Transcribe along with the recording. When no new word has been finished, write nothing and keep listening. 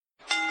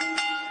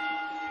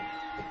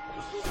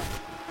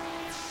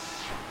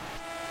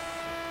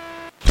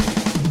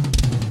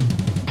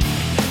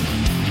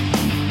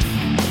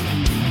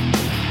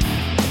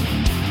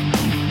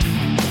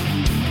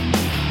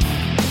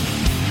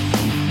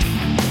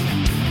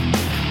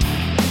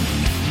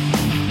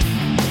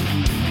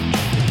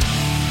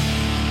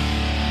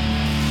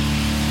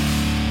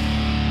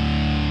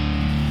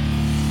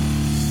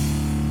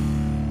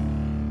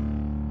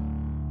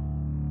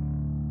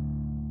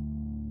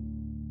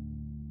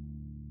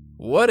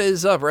What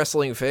is up,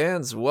 wrestling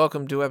fans?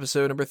 Welcome to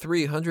episode number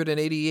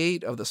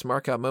 388 of the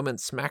Smart Out Moment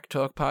Smack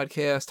Talk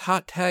podcast,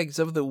 Hot Tags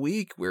of the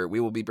Week, where we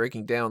will be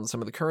breaking down some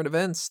of the current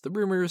events, the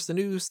rumors, the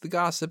news, the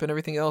gossip, and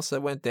everything else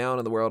that went down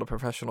in the world of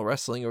professional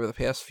wrestling over the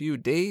past few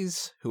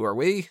days. Who are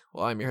we?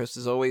 Well, I'm your host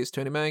as always,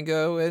 Tony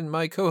Mango, and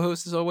my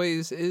co-host as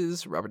always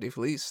is Robert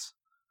DeFelice.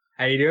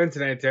 How you doing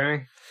tonight,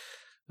 Tony?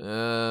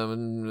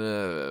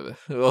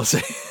 We'll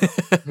see.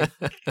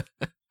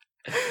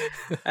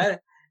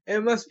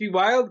 It must be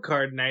wild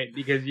card night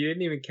because you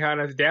didn't even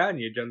count us down.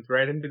 You jumped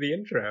right into the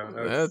intro.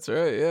 That's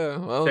right, yeah.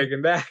 Well,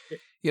 taken back.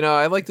 You know,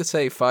 I like to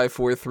say 5,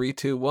 4, 3,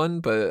 2, 1,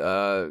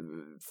 but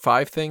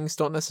 5 things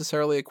don't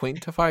necessarily equate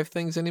to 5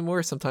 things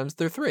anymore. Sometimes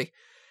they're 3.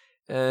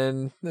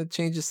 And that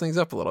changes things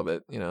up a little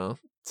bit, you know.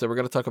 So we're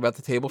going to talk about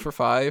the table for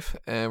 5,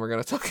 and we're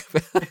going to talk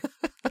about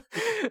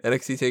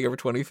NXT TakeOver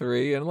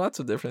 23, and lots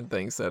of different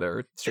things that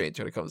are strange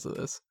when it comes to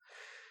this.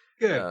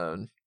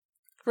 Good.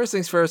 First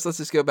things first, let's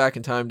just go back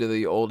in time to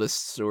the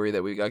oldest story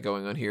that we got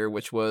going on here,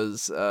 which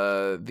was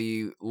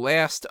the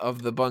last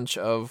of the bunch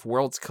of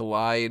Worlds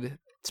Collide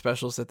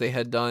specials that they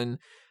had done.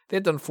 They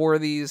had done 4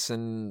 of these,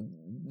 and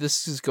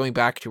this is going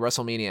back to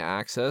WrestleMania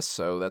Access,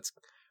 so that's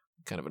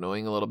kind of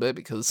annoying a little bit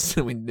because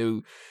we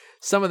knew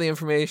some of the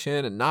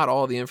information and not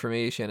all the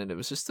information, and it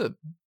was just the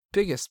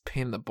biggest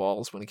pain in the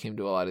balls when it came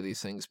to a lot of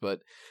these things,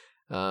 but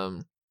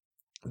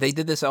they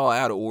did this all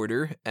out of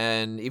order,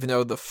 and even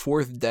though the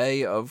 4th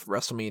day of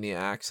WrestleMania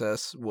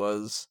Access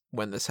was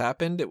when this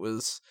happened, it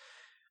was,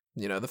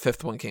 you know, the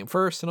 5th one came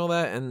first and all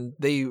that, and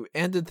they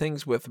ended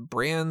things with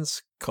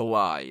Brands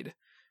Collide,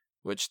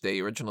 which they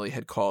originally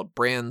had called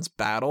Brands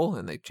Battle,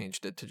 and they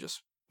changed it to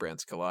just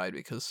Brands Collide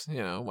because,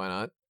 you know, why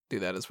not do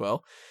that as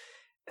well?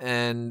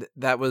 And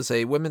that was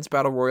a women's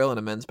battle royal and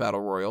a men's battle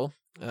royal.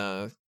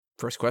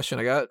 First question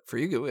I got for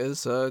you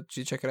is, did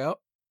you check it out?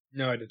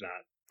 No, I did not.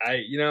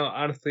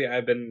 Honestly,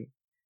 I've been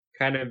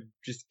kind of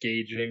just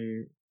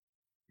gauging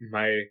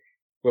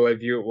will I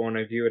view it, won't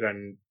I view it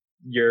on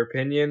your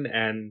opinion,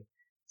 and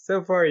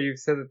so far you've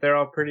said that they're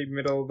all pretty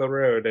middle of the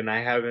road, and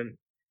I haven't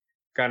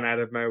gone out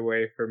of my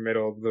way for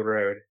middle of the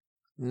road.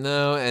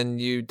 No, and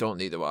you don't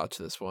need to watch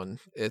this one.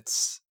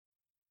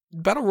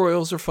 Battle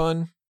Royals are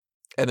fun,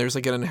 and there's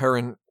like an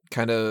inherent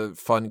kind of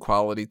fun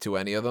quality to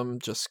any of them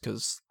just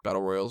because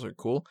Battle Royals are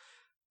cool,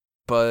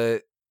 but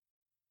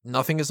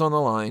nothing is on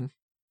the line.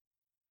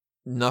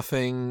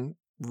 Nothing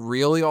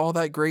really all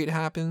that great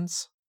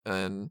happens,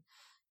 and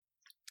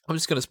I'm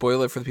just going to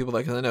spoil it for the people that,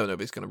 because I know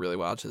nobody's going to really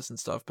watch this and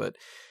stuff, but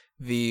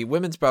the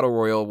Women's Battle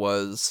Royal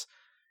was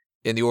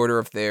in the order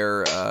of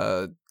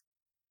their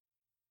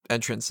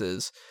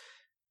entrances: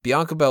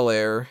 Bianca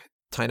Belair,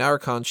 Tainara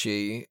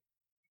Conchi,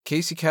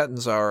 Casey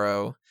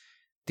Catanzaro,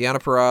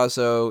 Deonna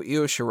Purrazzo,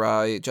 Io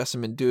Shirai,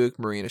 Jessamyn Duke,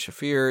 Marina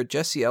Shafir,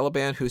 Jessie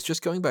Elaban, who's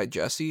just going by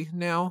Jessie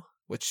now,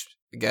 which,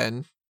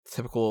 again,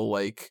 typical,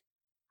 like,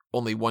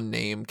 only one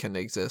name can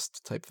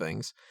exist type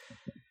things.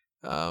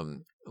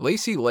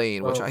 Lacey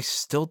Lane, which I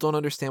still don't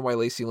understand why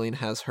Lacey Lane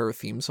has her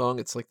theme song.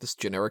 It's like this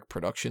generic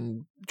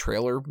production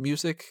trailer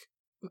music,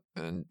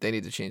 and they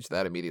need to change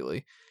that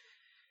immediately.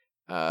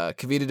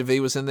 Kavita DeVay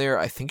was in there.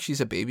 I think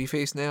she's a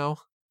babyface now,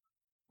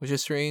 which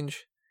is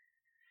strange.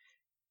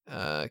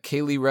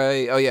 Kaylee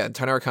Ray. Oh yeah,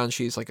 Tainara Khan,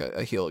 she's like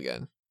a heel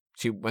again.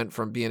 She went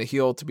from being a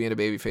heel to being a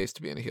babyface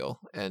to being a heel,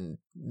 and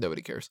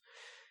nobody cares.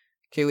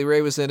 Kaylee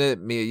Ray was in it,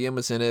 Mia Yim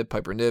was in it,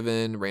 Piper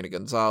Niven, Reina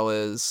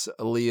Gonzalez,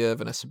 Aaliyah,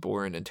 Vanessa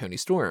Bourne, and Toni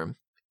Storm.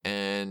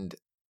 And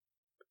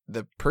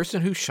the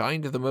person who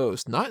shined the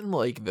most, not in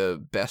like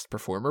the best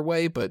performer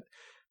way, but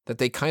that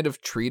they kind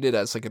of treated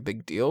as like a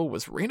big deal,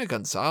 was Reina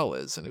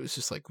Gonzalez. And it was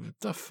just like, what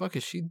the fuck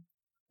is she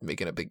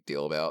making a big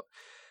deal about?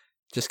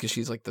 Just because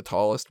she's like the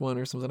tallest one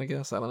or something, I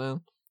guess. I don't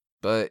know.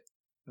 But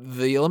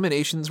the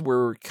eliminations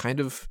were kind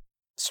of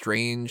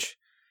strange.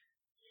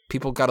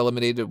 People got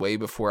eliminated way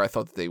before I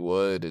thought that they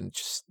would, and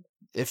just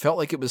it felt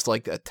like it was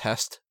like a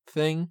test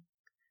thing.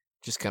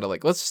 Just kind of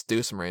like, let's just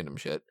do some random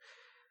shit.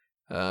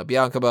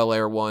 Bianca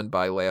Belair won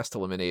by last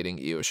eliminating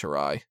Io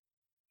Shirai,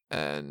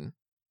 and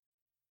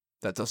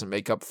that doesn't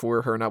make up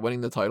for her not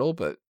winning the title,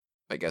 but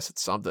I guess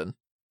it's something.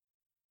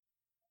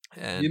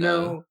 And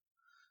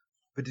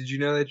but did you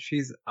know that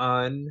she's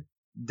undefeated?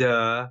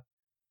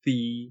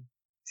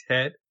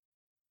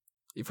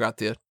 You forgot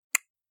the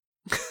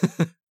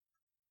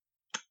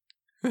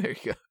there you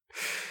go.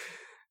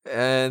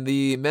 And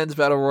the men's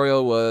battle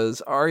royal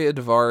was Arya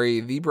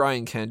Daivari, the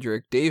Brian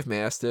Kendrick, Dave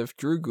Mastiff,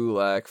 Drew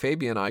Gulak,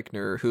 Fabian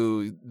Eichner,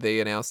 who they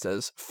announced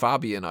as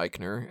Fabian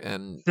Eichner,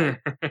 and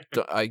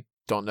I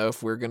don't know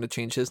if we're going to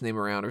change his name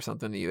around or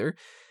something either.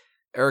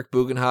 Eric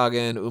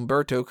Bugenhagen,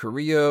 Umberto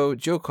Carrillo,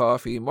 Joe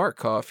Coffey, Mark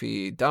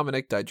Coffey,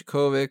 Dominic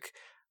Dijakovic,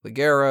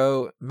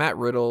 Ligero, Matt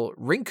Riddle,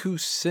 Rinku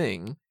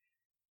Singh.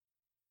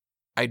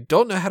 I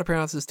don't know how to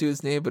pronounce this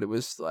dude's name, but it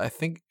was, I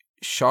think,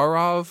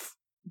 Sharav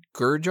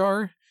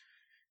Gurjar,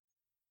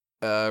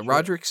 sure.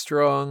 Roderick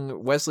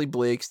Strong, Wesley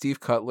Blake, Steve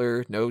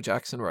Cutler, no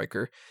Jackson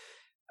Riker,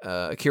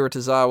 Akira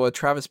Tozawa,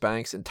 Travis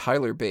Banks, and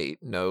Tyler Bate,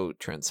 no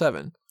Trent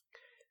Seven.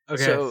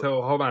 Okay,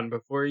 so hold on.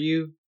 Before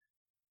you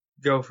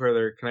go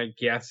further, can I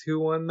guess who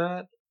won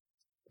that?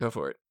 Go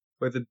for it.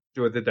 With the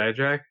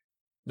Dijak?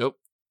 Nope.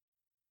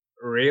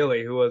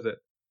 Really? Who was it?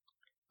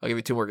 I'll give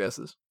you 2 more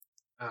guesses.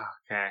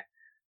 Okay.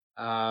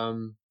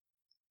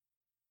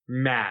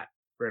 Matt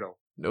Riddle.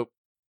 Nope.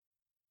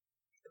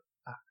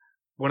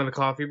 One of the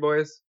Coffee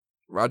Boys?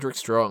 Roderick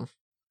Strong.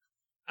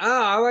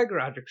 Oh, I like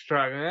Roderick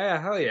Strong.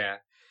 Yeah, hell yeah.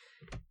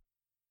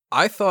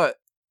 I thought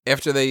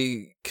after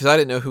because I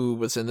didn't know who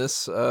was in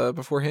this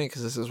beforehand,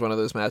 because this is one of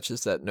those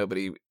matches that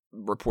nobody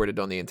reported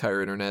on the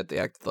entire internet. They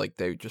acted like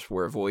they just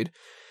were a void.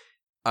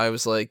 I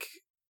was like,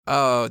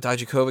 oh,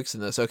 Dijakovic's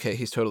in this. Okay,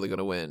 he's totally going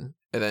to win.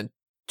 And then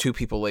 2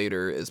 people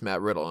later is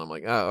Matt Riddle. And I'm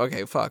like, oh,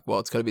 okay, fuck. Well,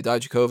 it's going to be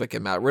Dijakovic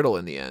and Matt Riddle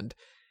in the end.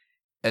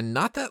 And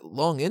not that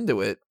long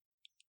into it,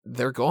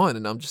 they're gone.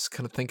 And I'm just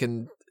kind of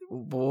thinking,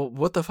 well,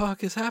 what the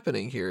fuck is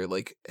happening here?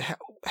 Like,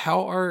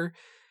 how are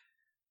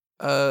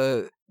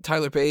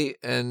Tyler Bate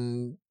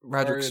and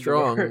Roderick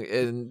Strong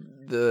in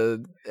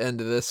the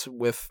end of this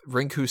with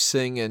Rinku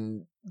Singh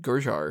and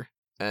Gurjar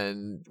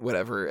and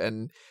whatever?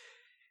 And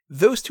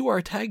those 2 are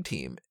a tag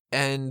team,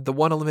 and the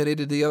one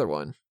eliminated the other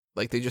one.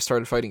 Like, they just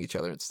started fighting each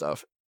other and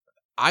stuff.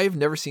 I've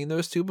never seen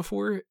those 2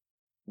 before.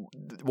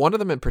 One of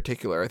them in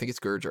particular, I think it's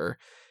Gurjar,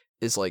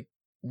 is like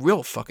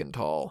real fucking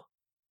tall.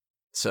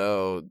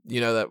 So,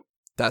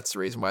 that's the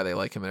reason why they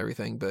like him and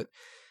everything. But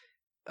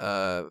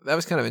that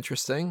was kind of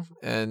interesting.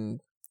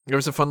 And there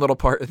was a fun little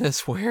part in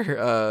this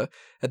where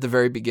at the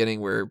very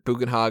beginning where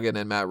Bugenhagen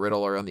and Matt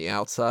Riddle are on the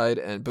outside,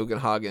 and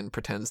Bugenhagen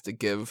pretends to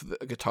give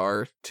the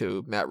guitar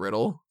to Matt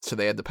Riddle, so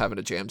they end up having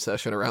a jam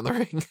session around the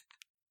ring.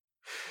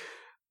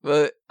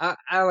 But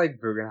I like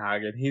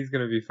Bugenhagen. He's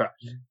going to be fun.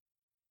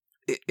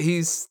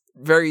 He's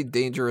very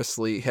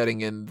dangerously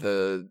heading in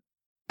the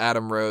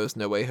Adam Rose,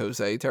 No Way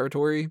Jose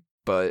territory.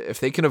 But if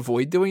they can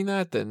avoid doing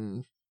that,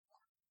 then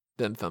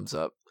thumbs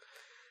up.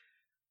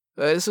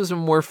 This was a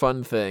more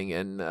fun thing,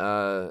 and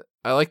I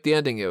like the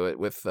ending of it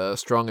with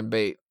Strong and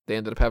Bate. They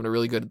ended up having a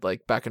really good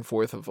like back and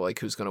forth of like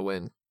who's going to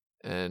win.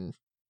 And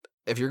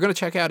if you're going to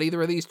check out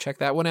either of these, check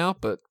that one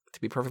out. But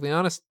to be perfectly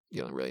honest,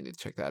 you don't really need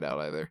to check that out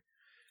either.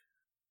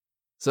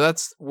 So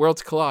that's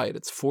Worlds Collide.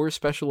 It's 4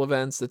 special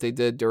events that they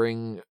did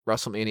during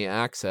WrestleMania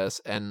Access,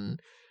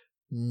 and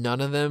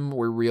none of them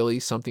were really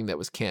something that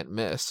was can't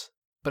miss.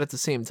 But at the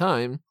same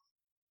time,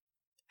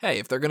 hey,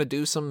 if they're going to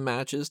do some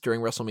matches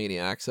during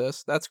WrestleMania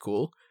Access, that's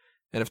cool.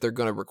 And if they're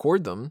going to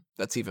record them,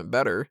 that's even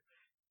better.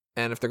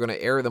 And if they're going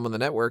to air them on the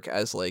network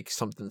as like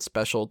something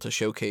special to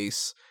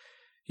showcase,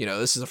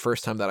 this is the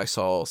first time that I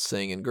saw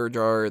Singh and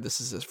Gurjar.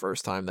 This is the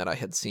first time that I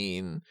had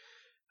seen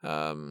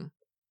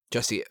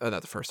Jesse,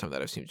 not the first time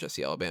that I've seen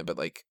Jesse Elaban, but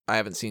like I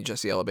haven't seen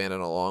Jesse Elaban in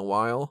a long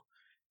while.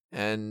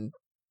 And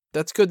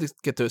that's good to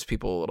get those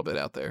people a little bit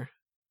out there.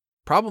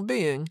 Problem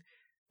being,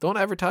 don't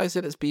advertise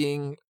it as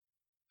being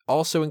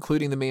also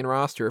including the main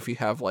roster if you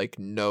have like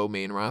no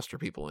main roster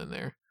people in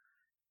there.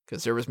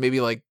 Because there was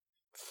maybe like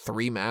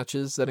 3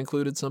 matches that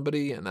included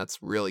somebody, and that's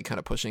really kind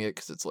of pushing it,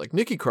 because it's like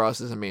Nikki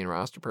Cross is a main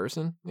roster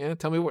person. Yeah,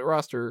 tell me what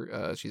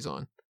roster she's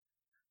on.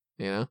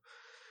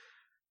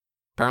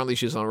 Apparently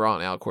she's on Raw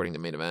now, according to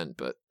Main Event,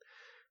 but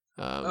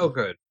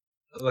good.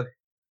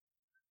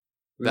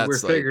 We're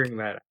figuring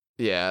that out.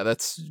 Yeah,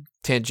 that's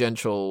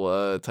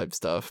tangential type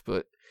stuff,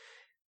 but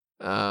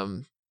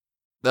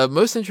the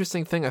most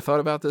interesting thing I thought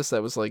about this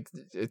that was like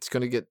it's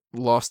going to get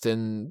lost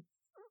in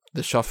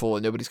the shuffle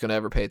and nobody's going to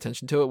ever pay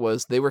attention to it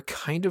was they were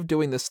kind of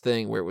doing this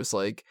thing where it was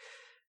like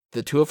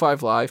the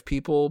 205 Live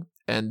people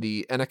and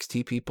the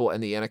NXT people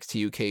and the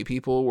NXT UK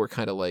people were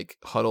kind of like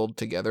huddled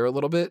together a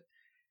little bit.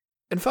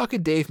 And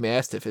fucking Dave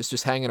Mastiff is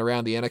just hanging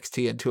around the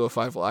NXT and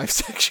 205 Live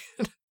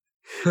section.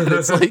 And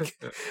it's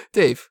like,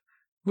 Dave,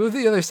 move to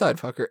the other side,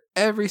 fucker.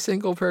 Every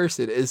single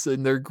person is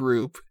in their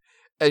group.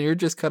 And you're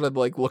just kind of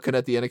like looking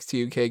at the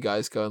NXT UK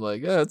guys going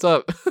like, yeah, what's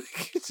up?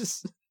 It's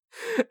just,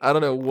 I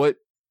don't know what,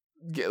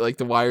 like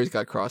the wires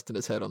got crossed in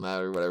his head on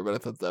that or whatever, but I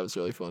thought that was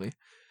really funny.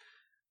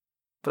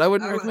 But I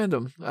wouldn't recommend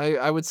them.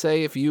 I would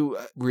say if you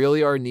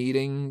really are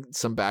needing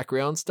some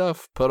background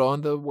stuff, put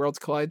on the Worlds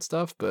Collide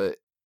stuff. But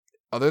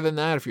other than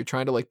that, if you're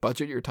trying to like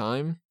budget your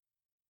time,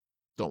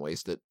 don't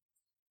waste it.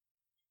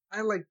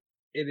 I like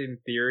it in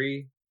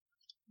theory,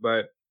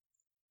 but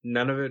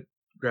none of it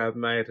grabbed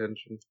my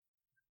attention.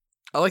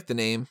 I like the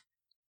name.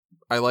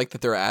 I like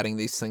that they're adding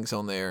these things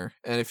on there.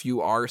 And if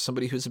you are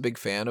somebody who's a big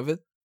fan of it,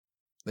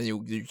 then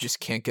you just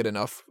can't get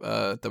enough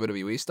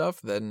WWE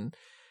stuff, then,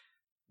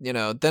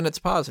 then it's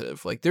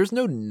positive. Like, there's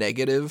no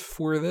negative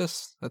for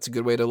this. That's a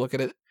good way to look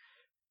at it.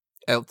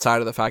 Outside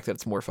of the fact that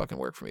it's more fucking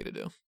work for me to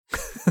do.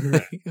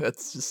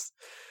 That's just...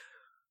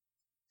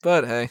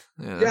 But, hey.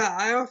 Yeah,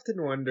 I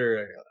often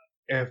wonder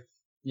if,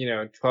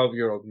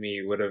 12-year-old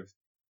me would have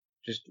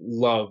just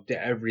loved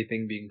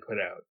everything being put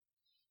out.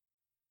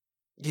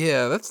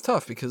 Yeah, that's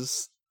tough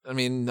because, I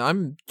mean,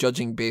 I'm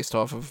judging based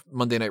off of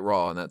Monday Night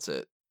Raw, and that's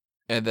it.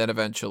 And then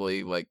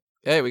eventually, like,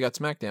 hey, we got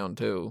SmackDown,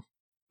 too.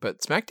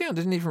 But SmackDown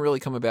didn't even really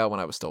come about when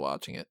I was still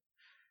watching it.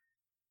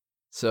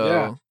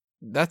 So,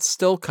 That's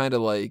still kind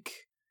of like,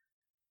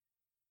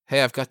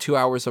 hey, I've got 2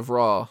 hours of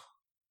Raw.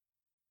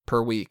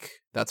 per week.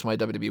 That's my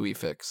WWE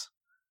fix.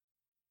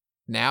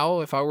 Now,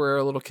 if I were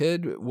a little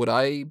kid, would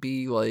I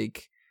be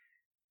like,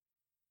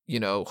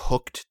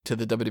 hooked to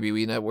the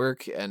WWE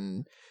network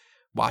and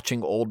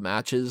watching old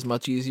matches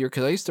much easier?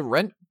 Because I used to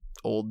rent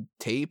old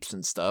tapes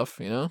and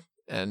stuff,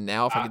 and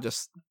now if I could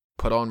just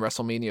put on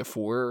WrestleMania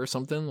 4 or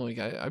something, like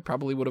I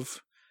probably would have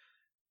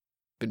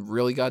been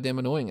really goddamn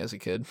annoying as a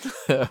kid.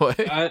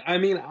 I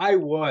mean, I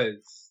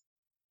was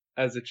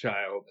as a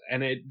child,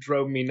 and it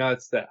drove me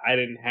nuts that I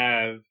didn't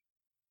have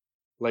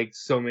like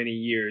so many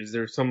years.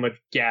 There's so much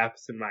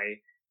gaps in my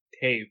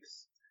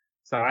tapes.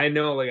 So I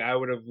know like I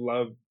would have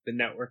loved the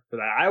network for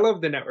that. I love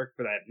the network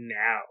for that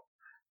now.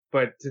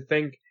 But to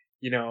think,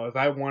 if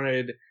I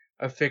wanted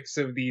a fix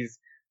of these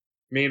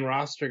main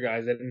roster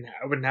guys,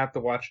 I wouldn't have to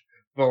watch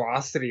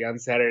Velocity on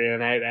Saturday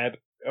night at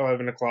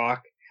 11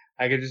 o'clock.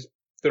 I could just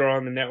throw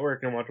on the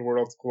network and watch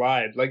Worlds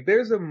Collide. Like,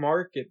 there's a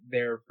market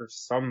there for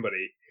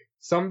somebody.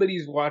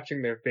 Somebody's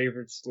watching their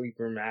favorite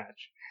sleeper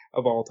match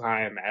of all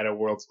time at a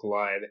Worlds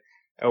Collide.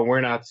 And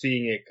we're not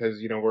seeing it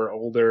because, we're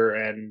older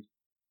and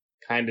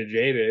kind of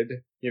jaded,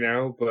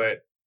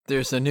 but...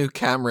 There's a new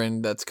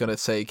Cameron that's going to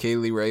say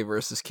Kaylee Ray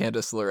versus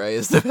Candice LeRae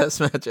is the best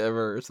match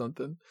ever or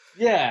something.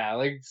 Yeah,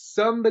 like,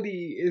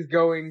 somebody is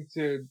going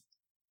to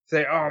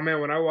say, oh man,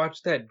 when I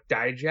watched that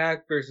Dijak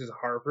versus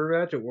Harper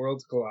match at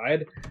Worlds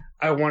Collide,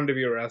 I wanted to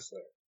be a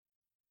wrestler.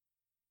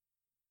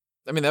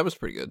 I mean, that was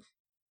pretty good.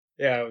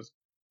 Yeah, it was.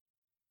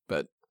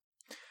 But,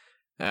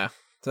 yeah.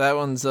 So that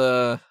one's,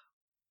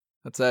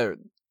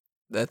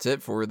 that's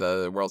it for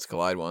the Worlds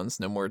Collide ones.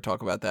 No more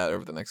talk about that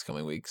over the next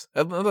coming weeks.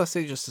 Unless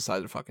they just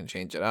decide to fucking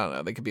change it. I don't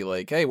know. They could be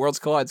like, hey, Worlds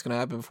Collide's going to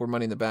happen before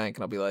Money in the Bank.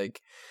 And I'll be like...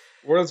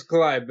 Worlds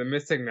Collide, the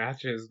missing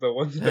matches, the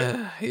ones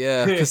that...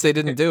 yeah, because they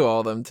didn't do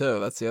all of them,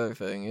 too. That's the other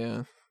thing,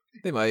 yeah.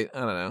 They might.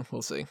 I don't know.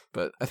 We'll see.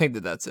 But I think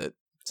that's it.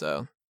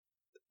 So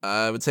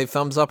I would say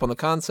thumbs up on the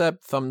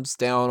concept, thumbs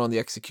down on the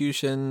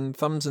execution,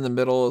 thumbs in the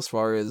middle as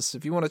far as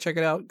if you want to check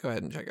it out, go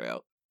ahead and check it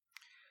out.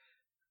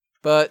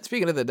 But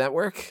speaking of the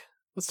network,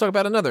 let's talk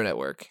about another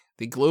network,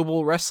 the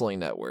Global Wrestling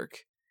Network,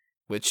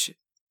 which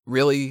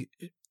really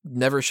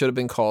never should have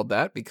been called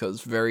that because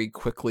very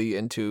quickly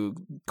into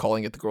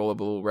calling it the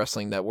Global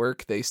Wrestling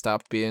Network, they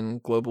stopped being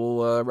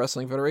Global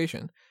Wrestling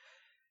Federation.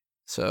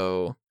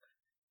 So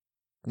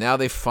now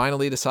they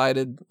finally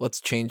decided, let's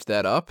change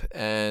that up.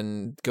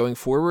 And going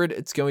forward,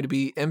 it's going to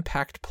be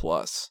Impact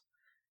Plus,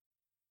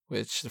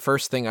 which the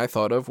first thing I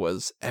thought of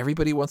was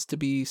everybody wants to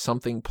be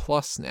something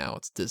plus now.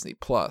 It's Disney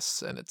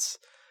Plus, and it's,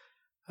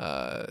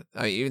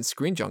 even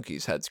Screen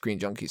Junkies had Screen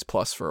Junkies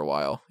Plus for a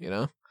while,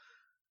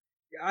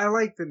 I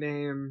like the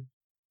name.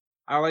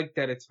 I like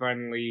that it's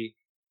finally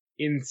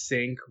in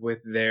sync with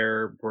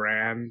their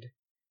brand,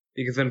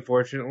 because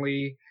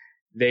unfortunately,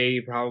 they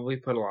probably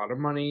put a lot of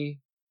money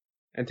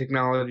and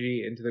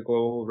technology into the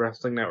Global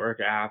Wrestling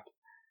Network app,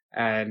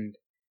 and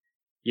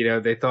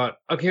they thought,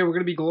 okay, we're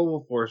gonna be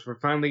Global Force. We're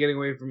finally getting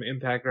away from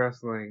Impact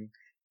Wrestling,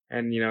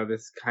 and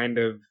this kind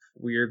of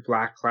weird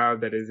black cloud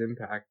that is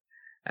Impact.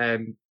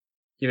 And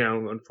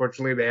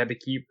unfortunately, they had to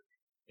keep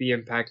the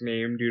Impact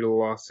name due to the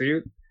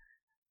lawsuit.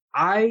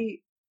 I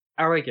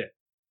like it.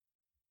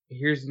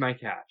 Here's my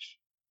catch.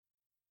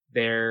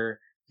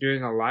 They're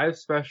doing a live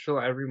special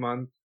every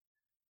month.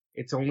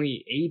 It's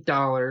only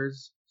 $8,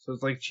 so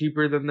it's like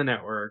cheaper than the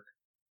network.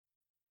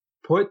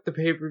 Put the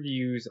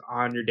pay-per-views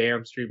on your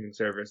damn streaming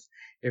service.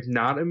 If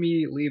not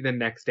immediately, then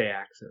next day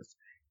access.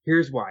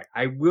 Here's why.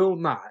 I will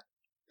not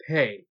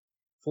pay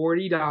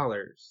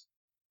 $40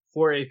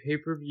 for a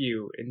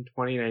pay-per-view in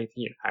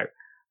 2019.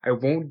 I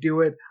won't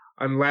do it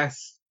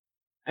unless,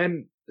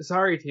 and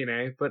sorry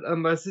TNA, but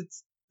unless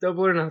it's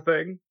Double or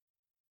Nothing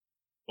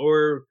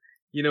or,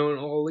 an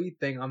All Elite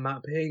thing, I'm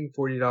not paying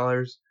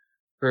 $40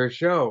 for a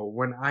show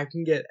when I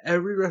can get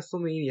every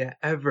WrestleMania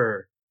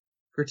ever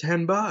for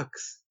 $10.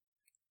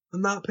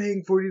 I'm not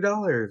paying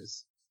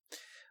 $40.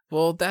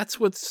 Well, that's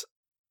what's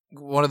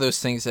one of those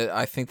things that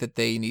I think that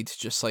they need to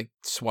just like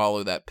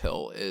swallow that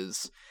pill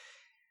is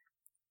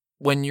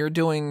when you're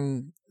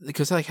doing,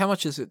 because like how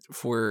much is it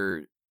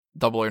for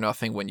Double or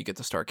Nothing when you get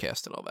the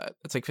StarCast and all that?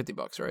 It's like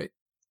 $50, right?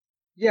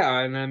 Yeah,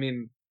 and I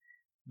mean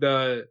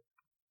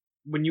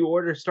when you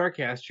order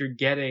StarCast, you're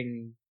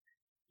getting,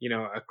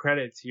 a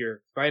credit to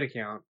your Fight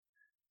account,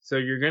 so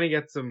you're gonna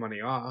get some money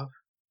off.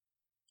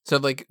 So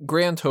like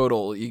grand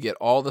total, you get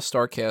all the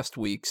StarCast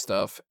week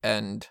stuff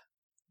and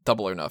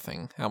Double or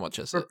Nothing. How much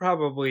is it?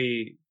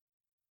 Probably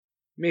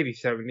maybe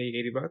 $70,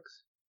 $80.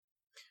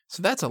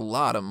 So that's a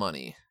lot of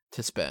money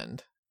to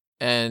spend.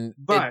 And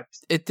but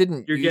it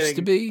didn't used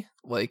to be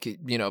like,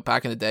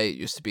 back in the day, it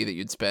used to be that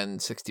you'd spend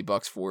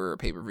 $60 for a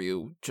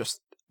pay-per-view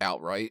just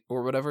outright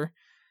or whatever.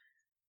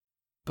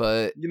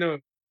 But,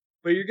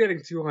 but you're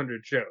getting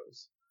 200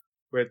 shows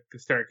with the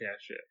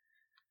StarCast shit.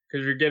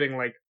 Because you're getting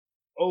like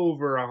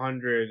over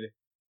 100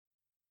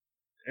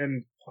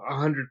 and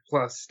 100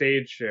 plus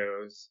stage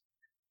shows.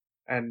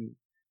 And,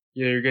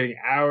 you're getting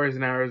hours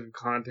and hours of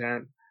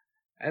content.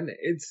 And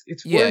it's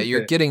yeah, worth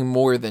you're it. getting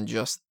more than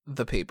just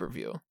the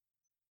pay-per-view.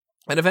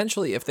 And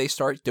eventually, if they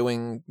start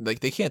doing, like,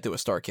 they can't do a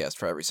StarCast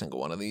for every single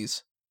one of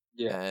these.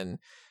 Yeah. And,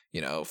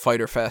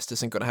 Fyter Fest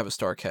isn't going to have a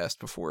StarCast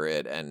before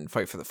it, and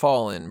Fight for the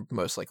Fallen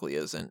most likely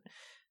isn't.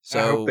 I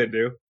hope they So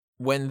do.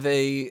 when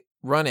they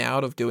run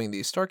out of doing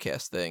these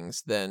StarCast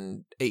things,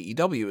 then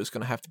AEW is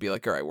going to have to be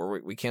like, all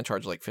right, we can't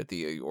charge like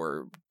 $50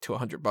 or to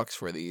 $100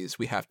 for these.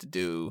 We have to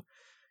do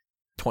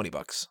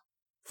 $20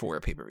 for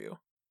a pay-per-view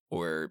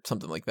or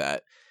something like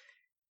that.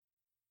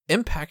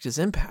 Impact is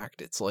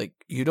Impact. It's like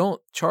you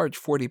don't charge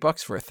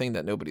 $40 for a thing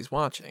that nobody's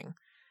watching.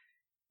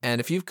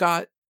 And if you've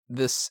got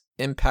this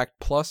Impact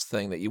Plus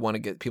thing that you want to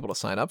get people to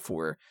sign up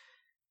for,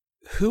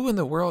 who in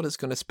the world is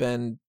going to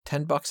spend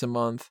 $10 a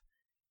month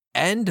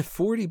and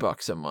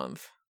 $40 a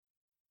month?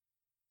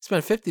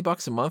 Spend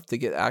 $50 a month to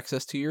get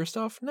access to your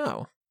stuff?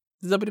 No.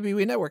 The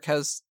WWE Network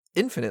has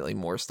infinitely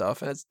more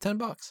stuff, and it's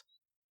 $10.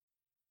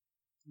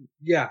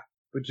 Yeah,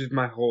 which is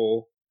my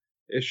whole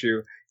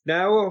issue.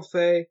 Now I will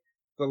say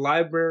the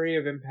library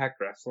of Impact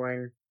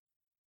Wrestling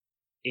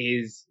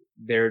is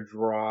their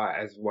draw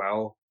as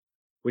well.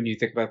 When you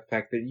think about the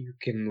fact that you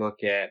can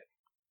look at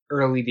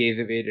early days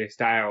of AJ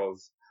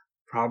Styles,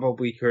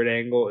 probably Kurt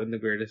Angle in the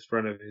greatest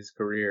run of his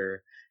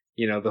career,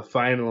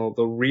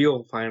 the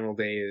real final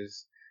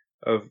days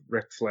of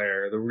Ric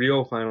Flair, the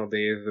real final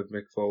days of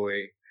Mick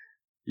Foley.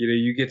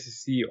 You get to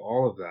see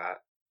all of that.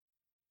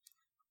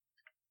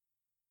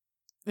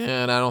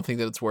 And I don't think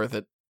that it's worth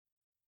it.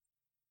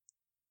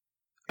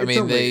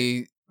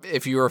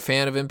 If you're a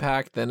fan of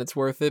Impact, then it's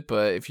worth it.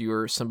 But if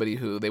you're somebody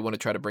who they want to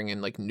try to bring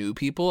in like new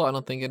people, I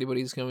don't think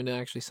anybody's going to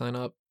actually sign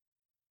up.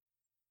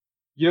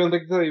 You don't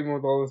think so, even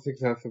with all the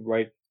success of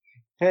like,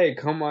 hey,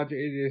 come watch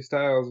AJ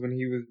Styles when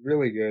he was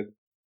really good?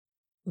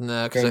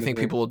 No, because I think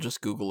people will just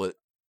Google it.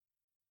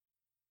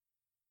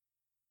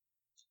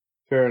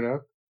 Fair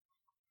enough.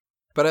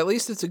 But at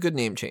least it's a good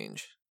name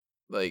change.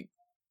 Like,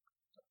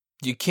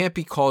 you can't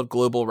be called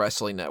Global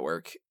Wrestling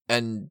Network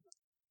and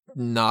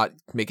not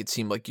make it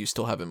seem like you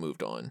still haven't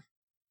moved on.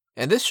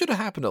 And this should have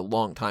happened a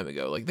long time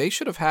ago. Like, they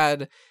should have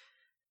had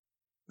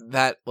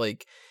that,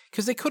 like,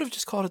 because they could have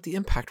just called it the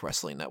Impact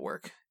Wrestling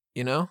Network,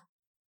 Yeah,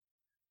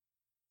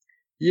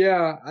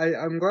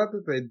 I'm glad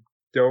that they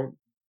don't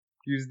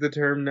use the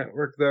term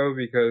network, though,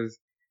 because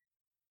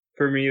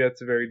for me,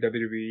 that's a very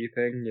WWE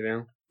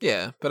thing,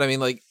 Yeah, but I mean,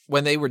 like,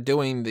 when they were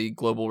doing the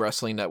Global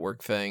Wrestling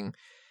Network thing,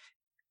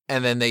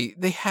 and then they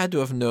had to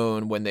have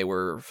known when they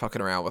were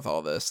fucking around with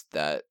all this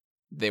that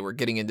they were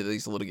getting into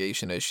these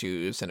litigation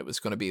issues, and it was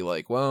going to be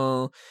like,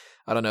 well,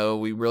 I don't know,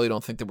 we really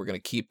don't think that we're going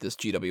to keep this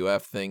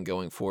GWF thing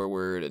going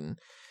forward. And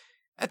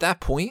at that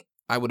point,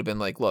 I would have been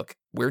like, look,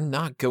 we're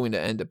not going to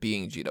end up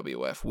being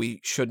GWF. We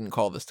shouldn't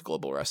call this the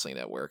Global Wrestling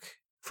Network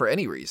for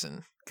any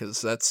reason,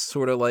 because that's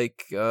sort of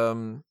like, I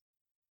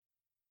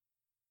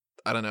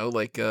don't know,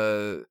 like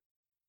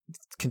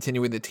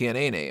continuing the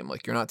TNA name.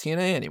 Like, you're not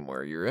TNA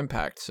anymore, you're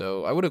Impact.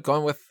 So I would have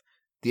gone with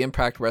the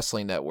Impact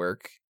Wrestling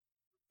Network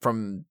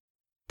from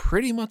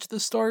pretty much the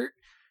start.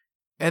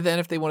 And then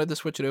if they wanted to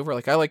switch it over,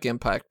 like, I like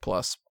Impact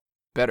Plus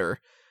better,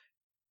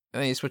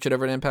 and then you switch it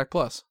over to Impact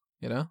Plus,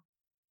 and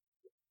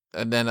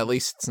then at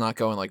least it's not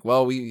going like,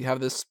 well, we have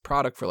this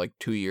product for like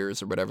 2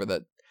 years or whatever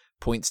that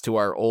points to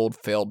our old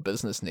failed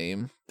business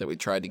name that we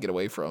tried to get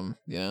away from.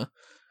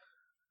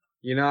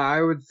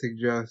 I would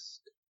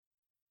suggest,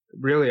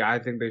 really, I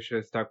think they should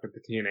have stuck with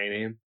the TNA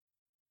name.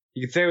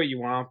 You can say what you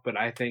want, but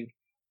I think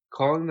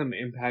calling them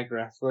Impact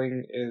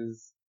Wrestling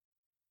is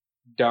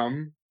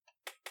dumb.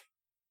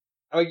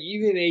 Like,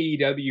 even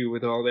AEW,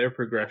 with all their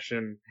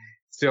progression,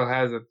 still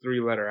has a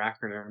 3-letter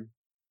acronym.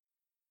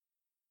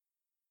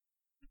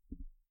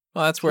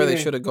 Well, that's where they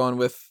should have gone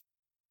with,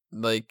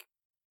 like,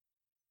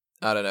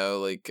 I don't know,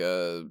 like,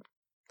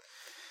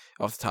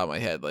 off the top of my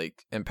head,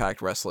 like, Impact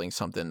Wrestling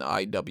something,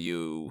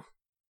 IW.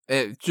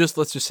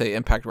 Let's just say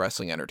Impact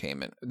Wrestling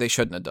Entertainment. They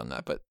shouldn't have done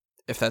that, but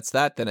if that's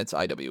that, then it's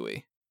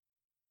IWE.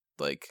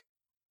 Like,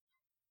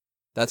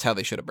 that's how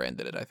they should have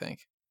branded it, I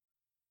think.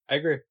 I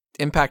agree.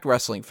 Impact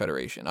Wrestling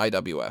Federation,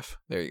 IWF.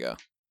 There you go.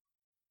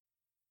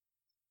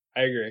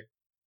 I agree.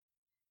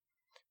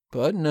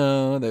 But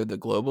no, they're the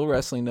Global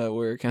Wrestling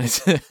Network, and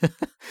it's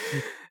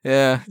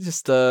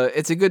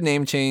it's a good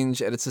name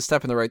change, and it's a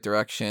step in the right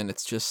direction.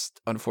 It's just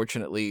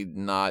unfortunately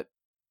not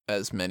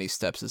as many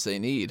steps as they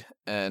need,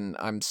 and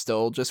I'm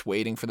still just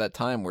waiting for that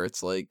time where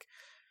it's like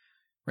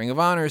Ring of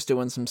Honor is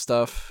doing some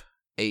stuff,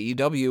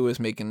 AEW is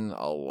making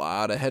a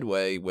lot of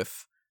headway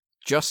with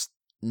just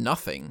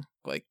nothing.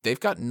 Like, they've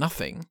got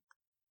nothing,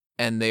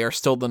 and they are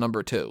still the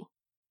number 2.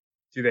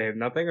 Do they have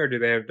nothing, or do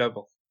they have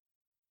double?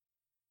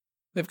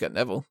 They've got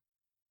Neville,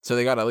 so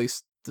they got at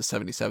least the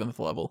 77th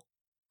level.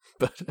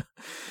 But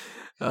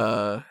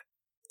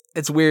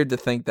it's weird to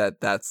think that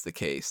that's the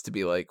case, to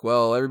be like,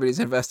 well, everybody's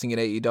investing in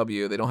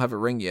AEW, they don't have a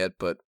ring yet,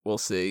 but we'll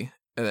see.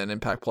 And then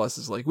Impact Plus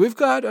is like, we've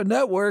got a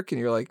network,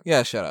 and you're like,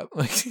 yeah, shut up.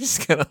 Like,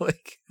 just kind of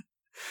like,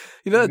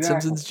 that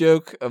Simpsons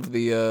joke of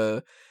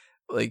the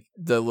like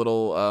the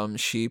little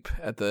sheep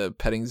at the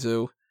petting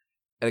zoo,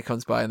 and it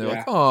comes by and they're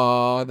like,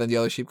 "Aw," then the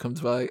other sheep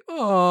comes by,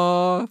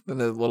 "Aw," then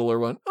the littler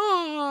one,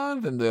 "Aw,"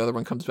 then the other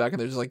one comes back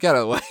and they're just like, "Get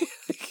out of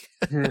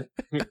the way."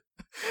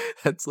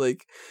 That's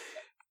like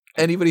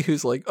anybody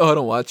who's like, oh, I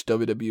don't watch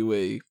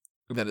WWE,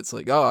 then it's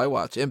like, oh, I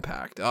watch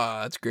Impact.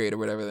 Oh, that's great or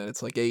whatever. Then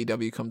it's like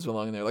AEW comes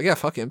along and they're like, yeah,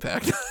 fuck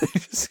Impact.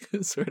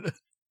 Just sort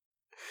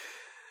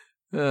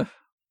of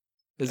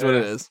is what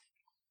it is.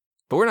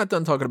 But we're not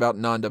done talking about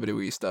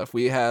non-WWE stuff.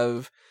 We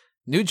have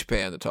New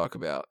Japan to talk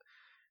about.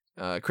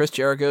 Chris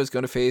Jericho is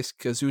going to face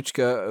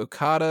Kazuchika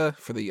Okada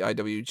for the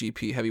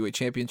IWGP Heavyweight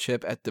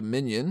Championship at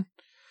Dominion.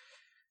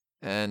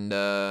 And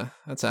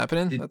that's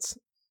happening.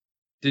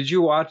 Did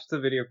you watch the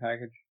video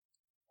package?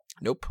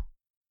 Nope.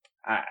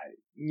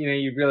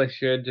 You really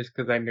should, just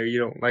because I know you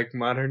don't like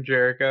modern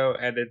Jericho,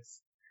 and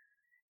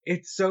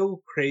it's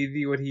so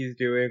crazy what he's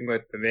doing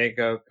with the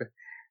makeup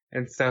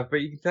and stuff,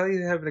 but you can tell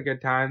he's having a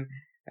good time,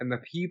 and the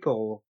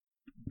people,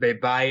 they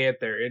buy it,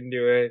 they're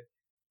into it,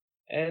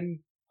 and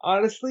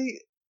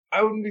honestly,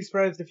 I wouldn't be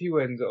surprised if he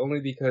wins, only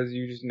because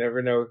you just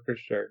never know with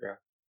Chris Jericho.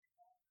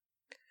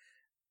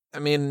 I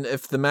mean,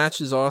 if the match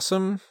is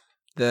awesome,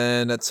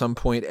 then at some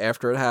point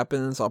after it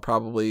happens, I'll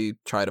probably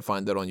try to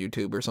find it on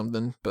YouTube or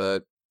something,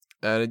 but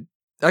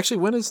actually,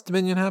 when is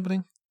Dominion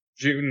happening?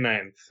 June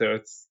 9th, so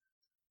it's,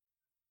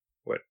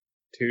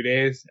 2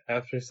 days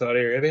after Saudi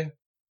Arabia?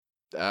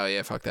 Oh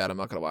yeah, fuck that. I'm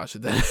not gonna watch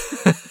it then.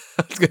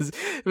 Because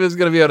if it was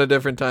gonna be on a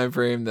different time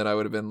frame, then I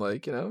would have been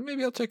like,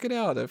 maybe I'll check it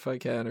out if I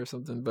can or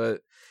something.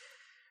 But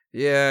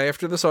yeah,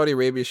 after the Saudi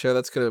Arabia show,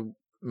 that's gonna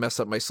mess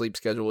up my sleep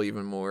schedule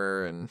even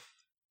more. And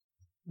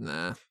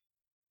nah.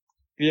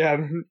 Yeah,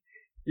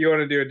 you want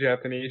to do a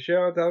Japanese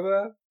show on top of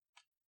that?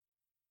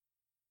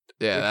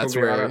 Yeah, that's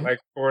where at like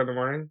 4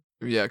 a.m.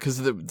 Yeah, because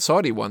the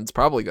Saudi one's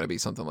probably gonna be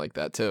something like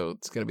that too.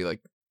 It's gonna be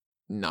like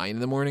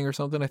 9 a.m. or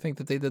something. I think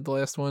that they did the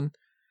last one.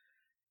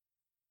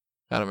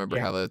 I don't remember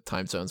how the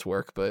time zones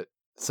work, but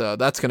so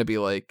that's going to be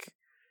like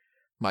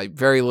my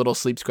very little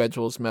sleep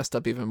schedule is messed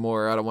up even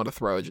more. I don't want to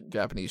throw a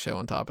Japanese show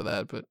on top of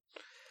that, but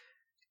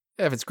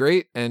if it's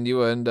great and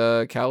you and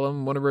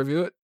Callum want to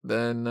review it,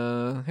 then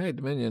hey,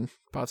 Dominion,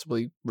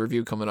 possibly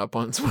review coming up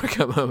on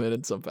Smartcut Moment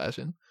in some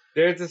fashion.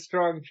 There's a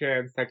strong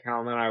chance that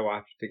Callum and I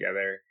watch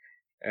together,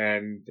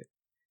 and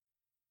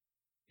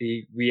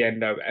we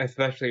end up,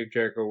 especially if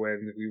Jericho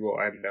wins, we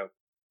will end up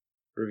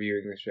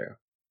reviewing the show.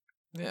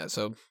 Yeah,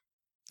 so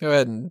go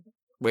ahead and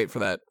wait for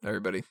that,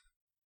 everybody.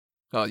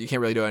 Oh, you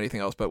can't really do anything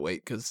else but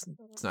wait because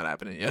it's not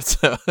happening yet.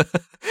 So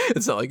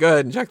it's not like go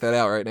ahead and check that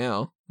out right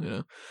now.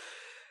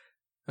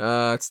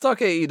 Let's talk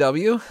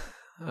AEW.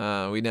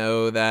 We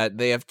know that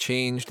they have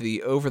changed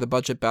the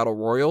over-the-budget Battle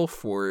Royal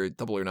for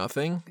Double or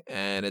Nothing,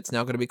 and it's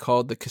now going to be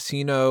called the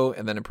Casino,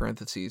 and then in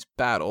parentheses,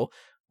 Battle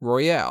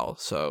Royale.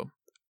 So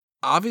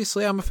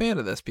obviously I'm a fan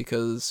of this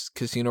because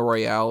Casino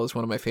Royale is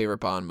one of my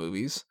favorite Bond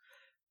movies,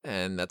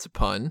 and that's a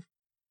pun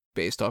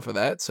based off of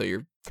that. So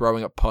you're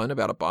throwing a pun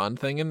about a Bond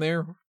thing in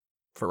there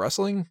for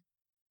wrestling?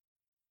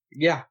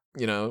 Yeah.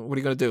 What are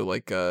you going to do?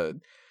 Like,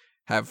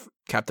 have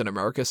Captain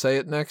America say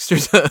it next or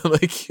something?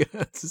 Like,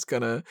 it's just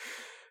going to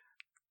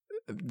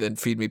then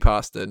feed me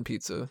pasta and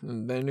pizza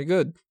and then you're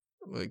good.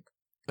 Like,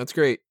 that's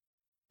great.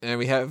 And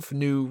we have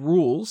new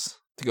rules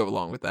to go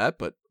along with that.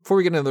 But before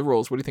we get into the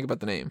rules, what do you think about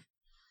the name?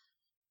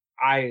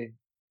 I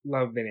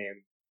love the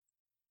name.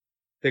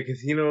 The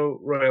Casino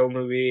Royale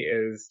movie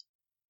is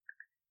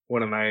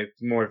one of my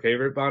more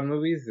favorite Bond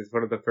movies. It's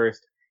one of the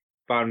first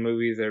Bond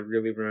movies I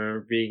really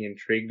remember being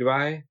intrigued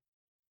by.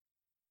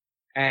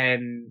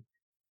 And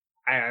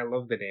I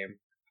love the name.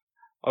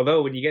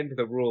 Although when you get into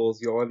the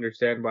rules, you'll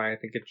understand why I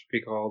think it should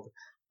be called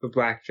the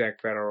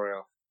Blackjack Battle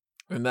Royal.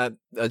 And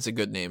that's a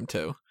good name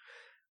too,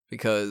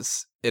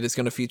 because it is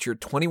going to feature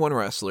 21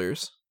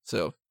 wrestlers.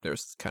 So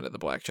there's kind of the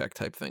blackjack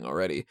type thing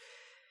already.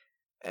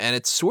 And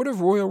it's sort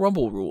of Royal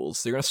Rumble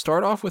rules. They're going to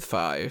start off with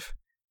 5,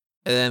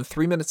 and then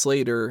 3 minutes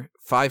later,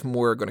 5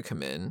 more are going to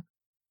come in.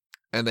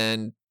 And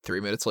then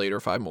 3 minutes later,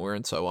 5 more,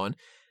 and so on.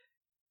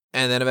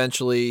 And then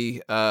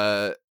eventually,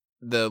 the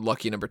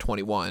lucky number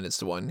 21 is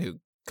the one who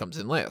comes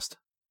in last.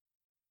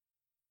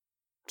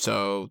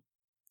 So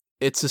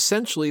it's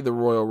essentially the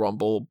Royal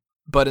Rumble,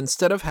 but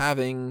instead of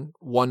having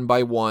 1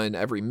 by 1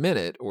 every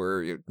minute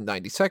or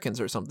 90 seconds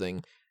or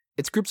something,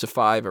 it's groups of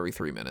 5 every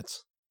 3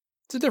 minutes.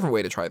 It's a different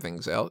way to try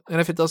things out. And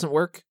if it doesn't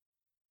work,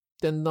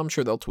 then I'm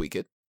sure they'll tweak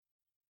it.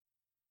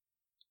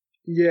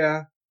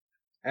 Yeah.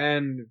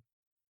 And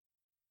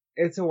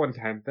it's a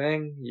one-time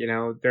thing.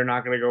 They're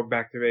not going to go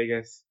back to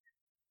Vegas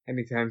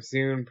anytime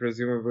soon,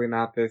 presumably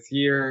not this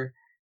year.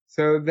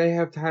 So they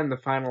have time to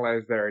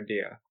finalize their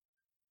idea,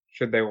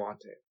 should they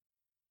want it.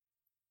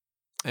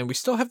 And we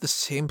still have the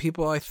same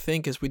people, I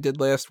think, as we did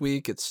last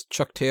week. It's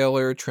Chuck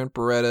Taylor, Trent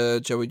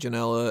Beretta, Joey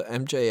Janela,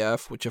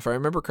 MJF, which if I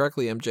remember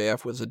correctly,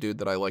 MJF was a dude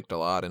that I liked a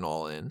lot in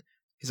All In.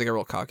 He's like a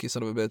real cocky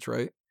son of a bitch,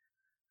 right?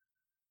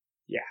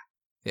 Yeah.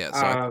 Yeah,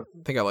 so I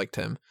think I liked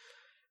him.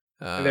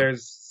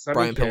 There's Sonny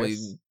Brian Kiss.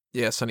 Pillman,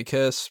 yeah, Sonny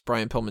Kiss,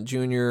 Brian Pillman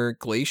Jr.,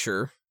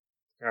 Glacier.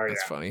 Oh,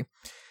 that's funny.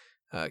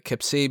 Kip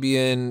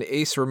Sabian,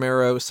 Ace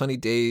Romero, Sunny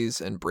Days,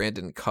 and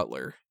Brandon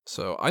Cutler.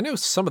 So I know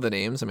some of the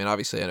names. I mean,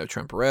 obviously I know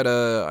Trent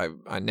Beretta.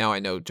 I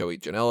know Joey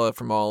Janela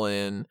from All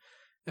In,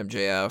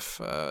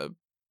 MJF.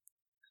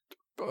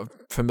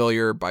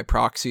 familiar by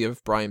proxy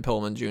of Brian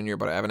Pillman Jr.,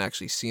 but I haven't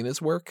actually seen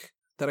his work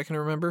that I can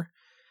remember.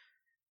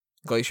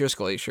 Glacier's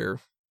Glacier.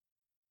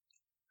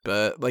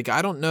 But, like,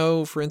 I don't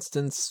know, for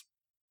instance,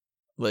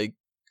 like,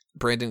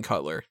 Brandon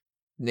Cutler.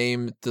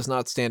 Name does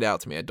not stand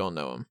out to me. I don't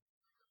know him.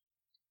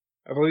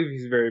 I believe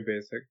he's very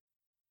basic.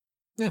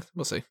 Yeah,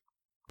 we'll see.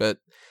 But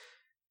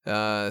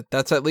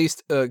that's at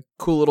least a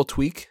cool little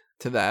tweak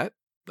to that.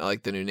 I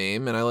like the new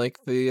name, and I like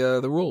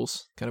the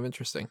rules. Kind of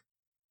interesting.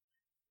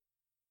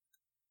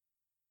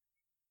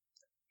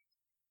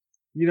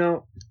 You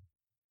know,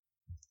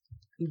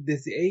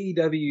 this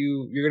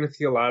AEW, you're going to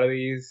see a lot of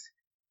these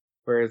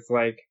where it's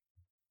like,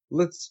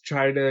 let's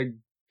try to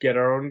get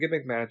our own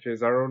gimmick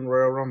matches, our own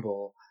Royal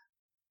Rumble,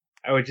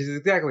 which is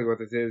exactly what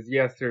this is.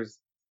 Yes, there's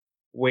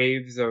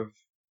waves of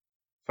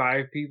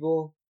 5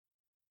 people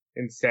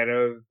instead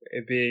of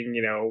it being,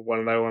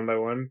 one by one by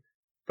one,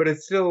 but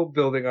it's still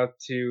building up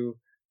to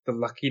the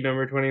lucky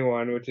number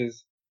 21, which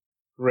is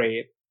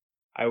great.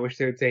 I wish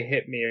they would say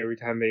hit me every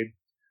time they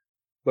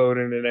load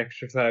in an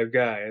extra 5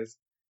 guys,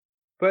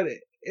 but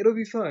it'll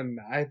be fun.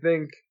 I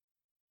think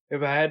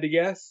if I had to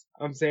guess,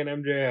 I'm saying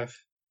MJF.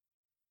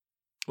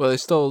 Well,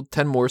 there's still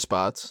 10 more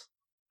spots,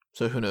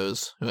 so who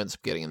knows who ends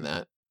up getting in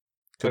that.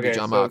 Could be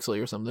John Moxley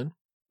or something.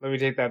 Let me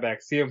take that back.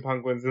 CM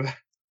Punk wins it.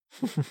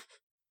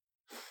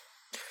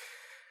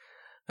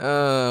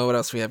 What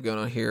else we have going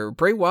on here?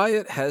 Bray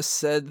Wyatt has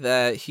said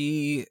that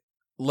he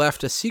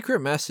left a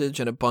secret message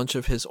in a bunch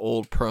of his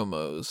old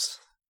promos,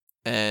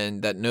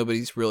 and that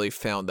nobody's really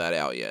found that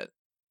out yet.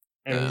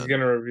 And he's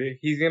gonna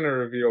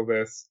reveal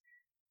this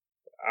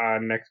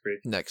next week.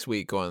 Next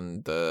week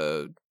on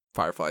the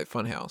Firefly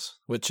Funhouse,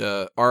 which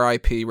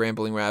R.I.P.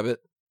 Rambling Rabbit.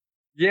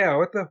 Yeah,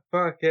 what the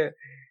fuck?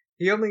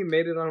 He only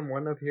made it on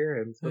one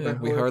appearance. Yeah,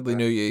 we hardly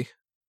knew ye.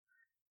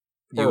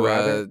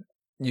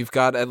 You've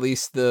got at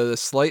least the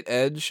slight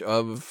edge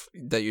of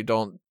that you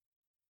don't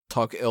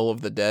talk ill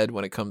of the dead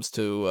when it comes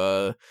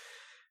to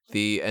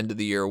the end of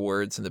the year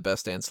awards and the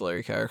best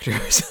ancillary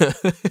characters.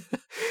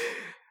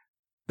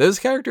 Those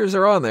characters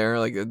are on there.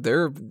 Like,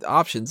 they're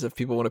options if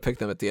people want to pick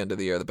them at the end of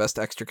the year. The best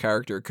extra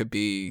character could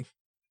be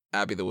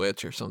Abby the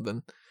Witch or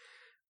something.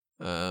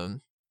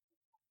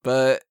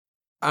 But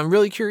I'm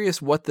really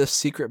curious what this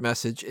secret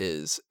message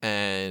is,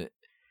 and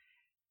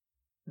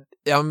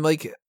I'm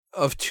like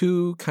of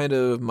two kind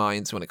of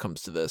minds when it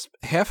comes to this.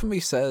 Half of me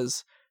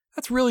says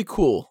that's really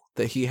cool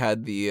that he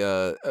had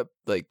the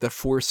like the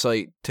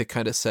foresight to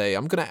kind of say,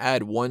 I'm going to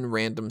add one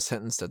random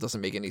sentence that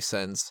doesn't make any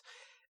sense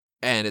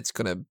and it's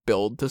going to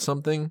build to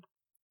something.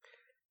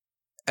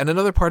 And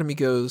another part of me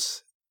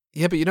goes,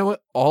 yeah, but you know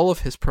what? All of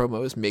his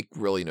promos make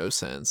really no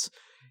sense.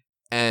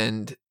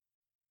 And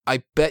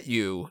I bet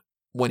you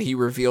when he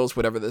reveals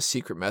whatever the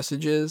secret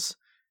message is,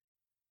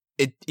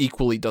 it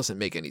equally doesn't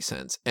make any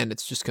sense. And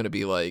it's just going to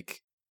be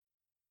like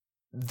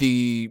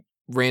the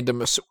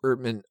random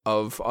assortment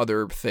of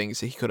other things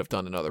that he could have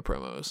done in other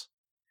promos.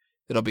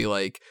 It'll be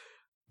like,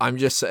 I'm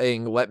just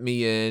saying, let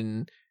me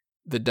in.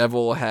 The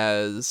devil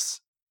has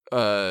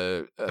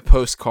a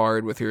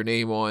postcard with your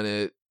name on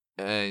it,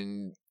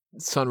 and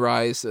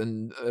sunrise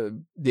and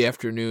the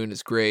afternoon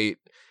is great.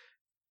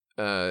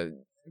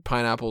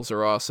 Pineapples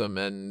are awesome,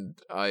 and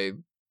I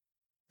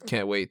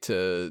can't wait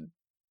to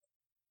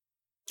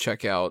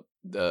check out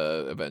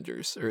the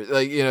Avengers. Or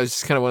like, it's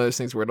just kind of one of those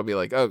things where it'll be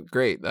like, oh,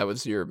 great, that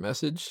was your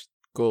message?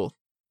 Cool.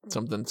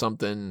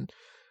 Something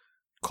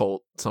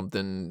cult,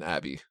 something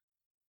Abby.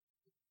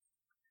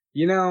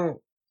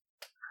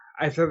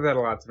 I said that a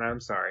lot tonight.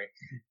 I'm sorry.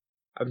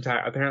 I'm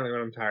tired. Apparently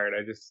when I'm tired,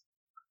 I just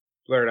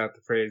blurt out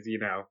the phrase,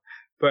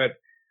 But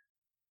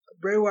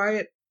Bray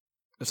Wyatt...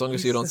 As long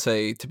as you don't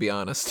say, to be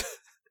honest.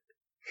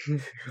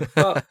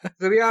 Well,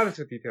 to be honest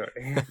with you,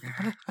 Tony,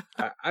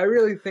 I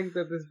really think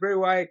that this Bray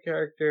Wyatt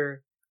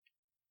character,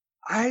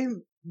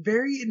 I'm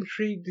very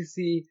intrigued to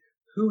see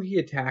who he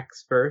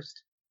attacks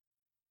first.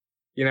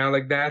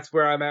 That's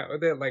where I'm at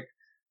with it. Like,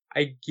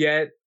 I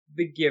get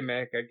the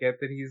gimmick. I get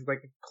that he's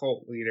like a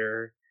cult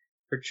leader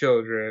for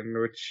children,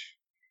 which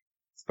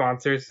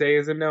sponsors say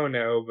is a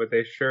no-no, but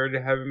they sure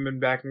haven't been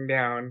backing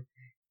down.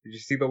 Did you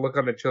see the look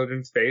on the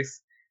children's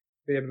face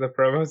at the end of the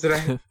promo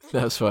today?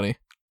 That was funny.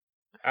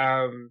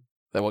 That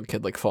one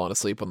kid falling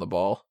asleep on the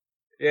ball.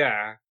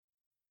 Yeah.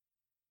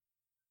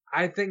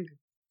 I think,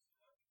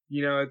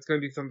 it's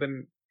going to be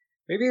something,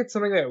 maybe it's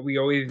something that we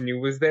always knew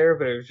was there,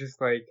 but it was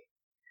just like,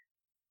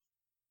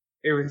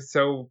 it was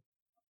so,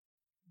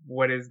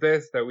 what is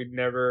this, that we'd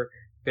never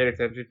paid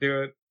attention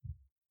to it.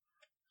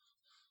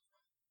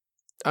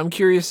 I'm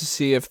curious to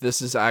see if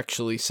this is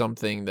actually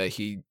something that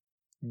he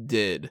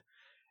did,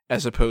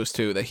 as opposed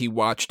to that he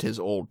watched his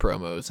old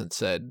promos and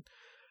said,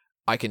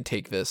 I can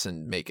take this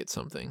and make it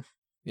something,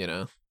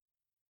 Either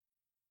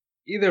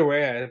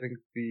way, I think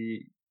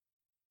the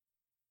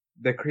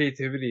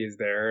creativity is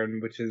there,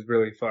 and which is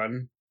really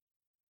fun.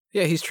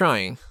 Yeah, he's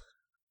trying.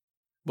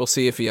 We'll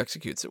see if he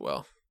executes it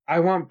well.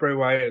 I want Bray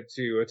Wyatt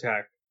to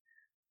attack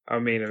a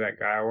main event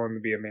guy. I want him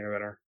to be a main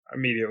eventer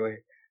immediately,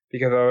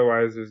 because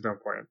otherwise there's no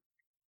point.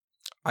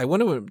 I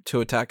want him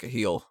to attack a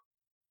heel.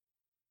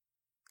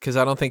 because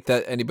I don't think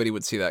that anybody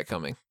would see that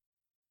coming.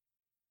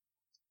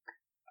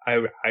 I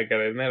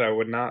gotta admit, I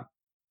would not.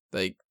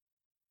 Like,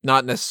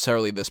 not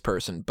necessarily this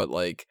person, but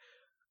like,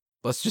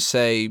 let's just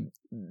say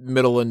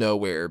middle of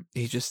nowhere,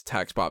 he just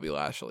attacks Bobby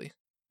Lashley,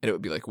 and it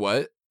would be like,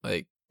 what?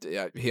 Like,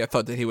 yeah, I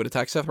thought that he would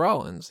attack Seth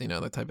Rollins,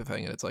 that type of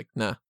thing, and it's like,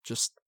 nah,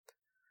 just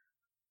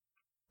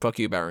fuck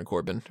you, Baron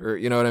Corbin, or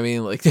you know what I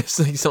mean? Like, just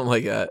like something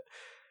like that.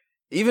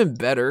 Even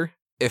better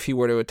if he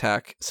were to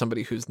attack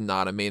somebody who's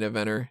not a main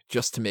eventer,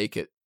 just to make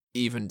it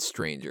even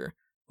stranger.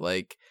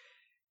 Like,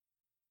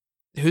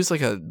 who's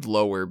like a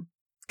lower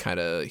kind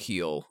of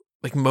heel,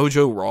 like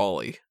Mojo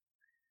Rawley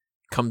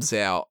comes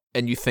out,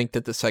 and you think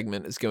that the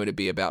segment is going to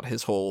be about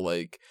his whole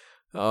like,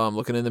 oh, I'm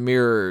looking in the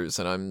mirrors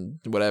and I'm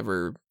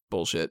whatever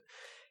bullshit,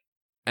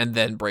 and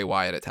then Bray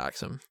Wyatt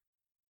attacks him.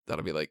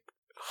 That'll be like,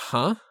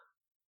 huh?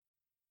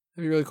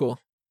 That'd be really cool.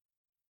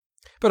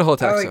 But he'll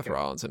attack Seth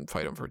Rollins and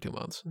fight him for 2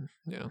 months.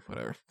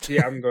 Whatever.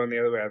 Yeah, I'm going the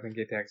other way. I think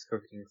he attacks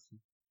Kofi Kingston.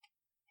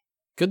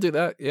 Could do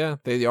that, yeah.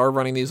 They are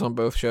running these on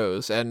both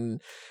shows,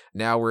 and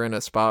now we're in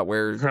a spot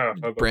where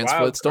brand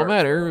splits don't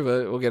matter,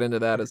 but we'll get into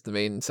that as the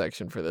main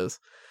section for this.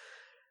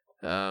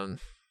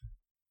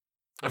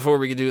 Before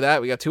we can do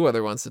that, we got 2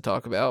 other ones to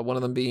talk about. One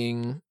of them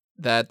being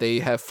that they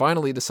have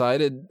finally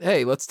decided,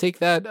 hey, let's take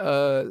that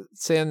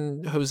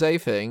San Jose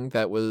thing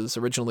that was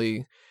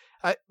originally...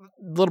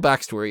 little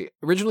backstory.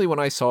 Originally, when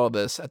I saw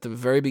this at the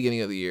very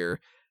beginning of the year,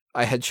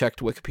 I had checked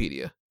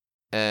Wikipedia,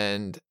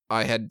 and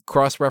I had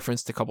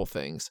cross-referenced a couple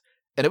things,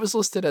 and it was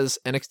listed as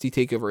NXT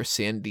TakeOver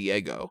San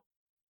Diego.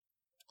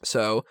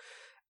 So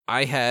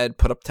I had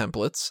put up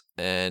templates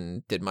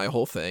and did my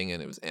whole thing,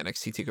 and it was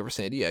NXT TakeOver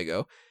San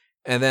Diego.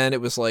 And then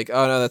it was like,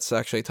 oh no, that's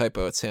actually a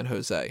typo. It's San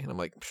Jose. And I'm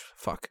like,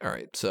 fuck. All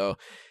right. So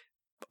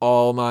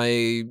all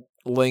my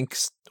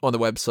links on the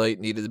website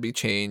needed to be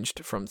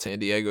changed from San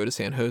Diego to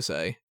San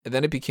Jose. And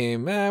then it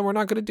became, we're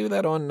not going to do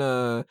that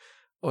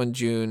on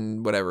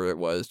June, whatever it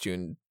was,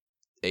 June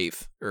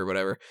 8th or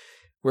whatever.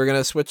 We're going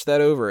to switch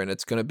that over, and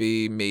it's going to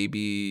be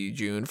maybe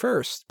June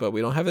 1st, but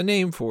we don't have a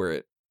name for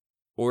it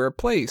or a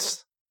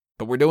place.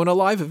 But we're doing a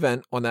live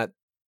event on that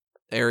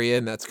area,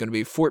 and that's going to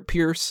be Fort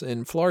Pierce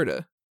in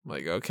Florida. I'm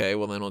like, okay,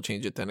 well then we'll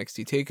change it to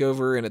NXT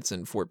TakeOver, and it's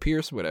in Fort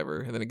Pierce, whatever.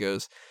 And then it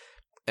goes,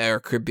 or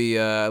it could be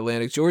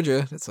Atlantic,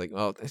 Georgia. It's like,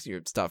 well,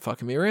 you stop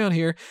fucking me around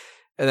here.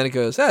 And then it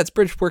goes, it's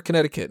Bridgeport,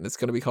 Connecticut, and it's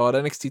going to be called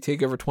NXT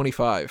TakeOver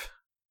 25.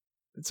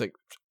 It's like,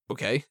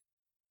 okay.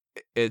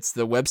 It's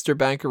the Webster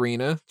Bank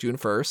Arena, June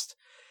 1st.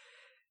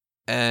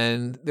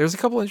 And there's a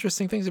couple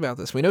interesting things about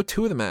this. We know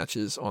 2 of the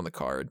matches on the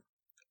card,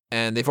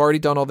 and they've already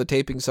done all the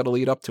tapings that'll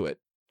lead up to it.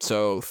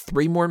 So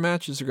 3 more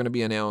matches are going to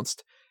be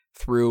announced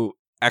through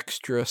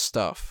extra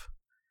stuff.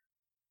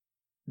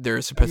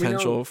 There's a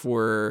potential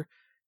for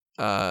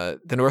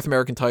the North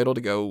American title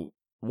to go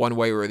one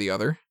way or the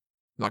other.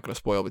 I'm not going to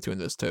spoil between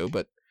those 2,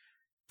 but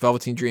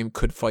Velveteen Dream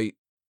could fight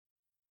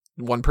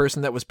one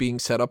person that was being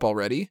set up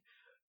already,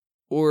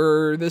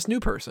 or this new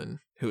person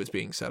who is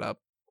being set up.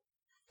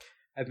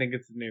 I think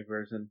it's a new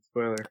person.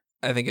 Spoiler.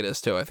 I think it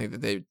is too. I think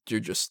that you're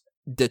just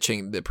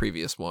ditching the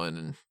previous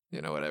one,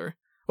 and whatever.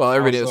 Well,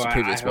 everybody knows the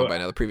previous one by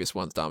now. The previous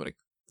one's Dominic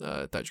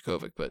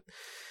Dijakovic, but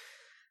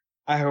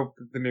I hope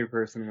that the new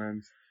person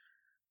wins.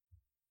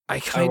 I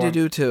kind of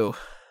do too.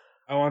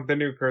 I want the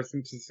new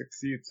person to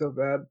succeed so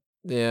bad.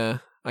 Yeah,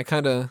 I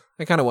kind of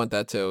want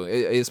that too.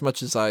 As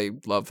much as I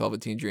love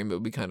Velveteen Dream, it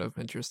would be kind of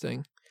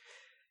interesting.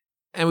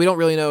 And we don't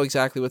really know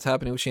exactly what's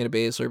happening with Shayna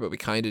Baszler, but we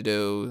kind of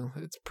do.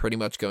 It's pretty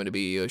much going to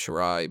be Io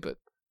Shirai, but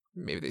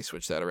maybe they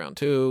switch that around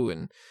too.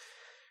 And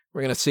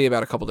we're going to see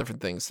about a couple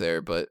different things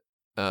there. But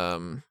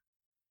the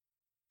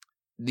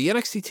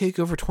NXT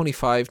TakeOver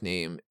 25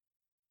 name,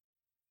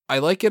 I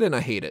like it and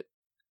I hate it.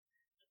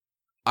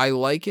 I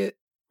like it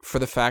for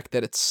the fact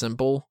that it's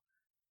simple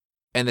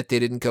and that they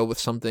didn't go with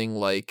something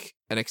like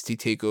NXT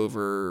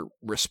TakeOver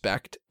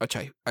Respect, which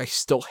I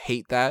still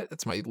hate that.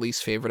 That's my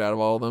least favorite out of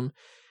all of them.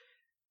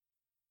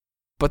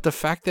 But the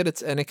fact that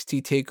it's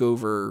NXT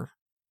TakeOver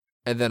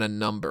and then a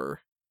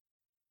number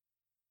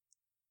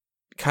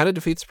kind of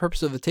defeats the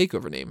purpose of the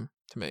TakeOver name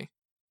to me.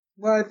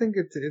 Well, I think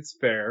it's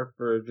fair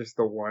for just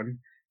the one.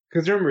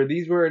 Because remember,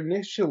 these were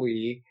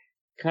initially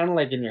kind of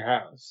like In Your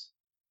House,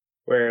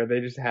 where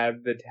they just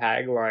had the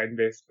tagline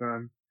based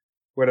on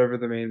whatever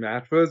the main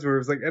match was, where it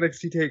was like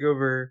NXT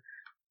TakeOver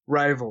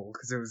Rival,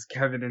 because it was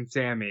Kevin and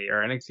Sammy,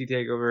 or NXT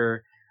TakeOver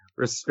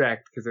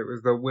Respect, because it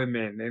was the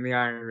women in the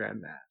Iron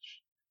Man match.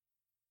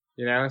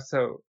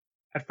 So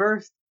at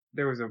first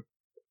there was a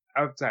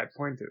outside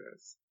point to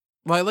this.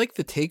 Well, I like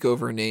the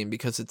TakeOver name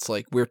because it's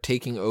like we're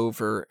taking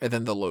over and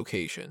then the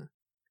location.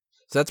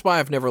 So that's why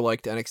I've never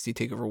liked NXT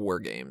TakeOver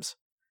War Games.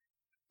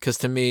 Because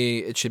to me,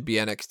 it should be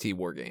NXT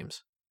War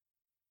Games.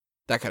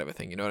 That kind of a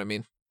thing, you know what I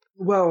mean?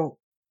 Well,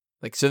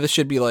 like, so this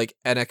should be like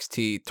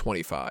NXT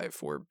 25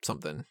 or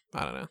something.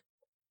 I don't know.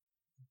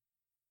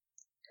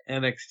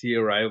 NXT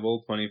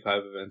Arrival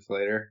 25 events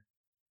later.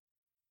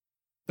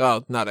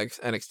 Oh, not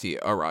NXT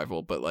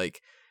Arrival, but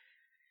like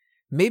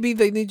Maybe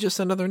they need just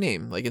another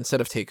name, like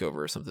instead of Takeover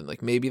or something.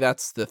 Like maybe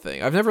that's the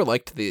thing. I've never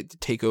liked the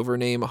Takeover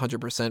name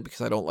 100%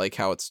 because I don't like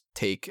how it's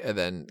take and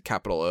then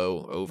capital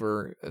O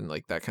over and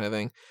like that kind of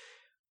thing.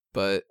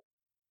 But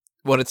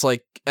when it's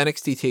like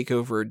NXT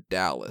Takeover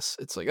Dallas,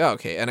 it's like, oh,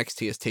 okay,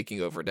 NXT is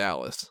taking over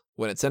Dallas.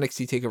 When it's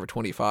NXT Takeover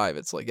 25,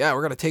 it's like, yeah,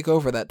 we're gonna take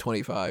over that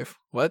 25.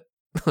 What?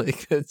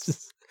 Like it's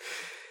just.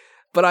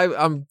 But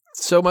I'm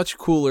so much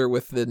cooler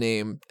with the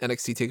name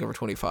NXT Takeover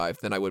 25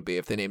 than I would be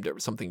if they named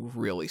it something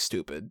really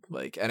stupid,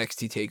 like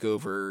NXT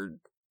Takeover.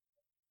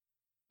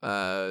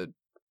 I'm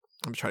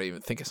trying to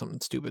even think of something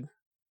stupid.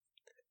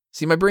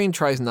 See, my brain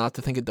tries not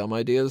to think of dumb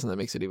ideas, and that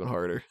makes it even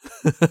harder.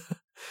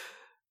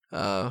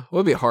 What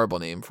would be a horrible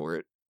name for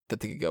it that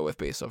they could go with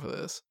based off of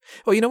this?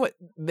 Well, you know what?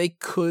 They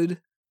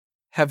could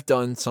have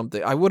done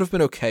something. I would have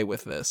been okay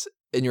with this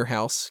in your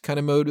house kind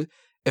of mode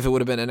if it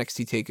would have been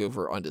NXT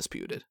Takeover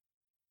Undisputed.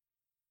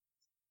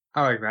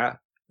 I like that.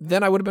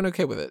 Then I would have been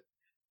okay with it.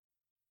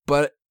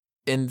 But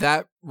in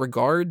that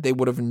regard, they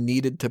would have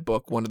needed to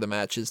book one of the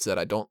matches that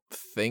I don't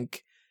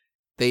think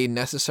they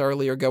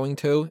necessarily are going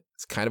to.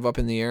 It's kind of up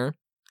in the air.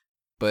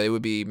 But it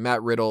would be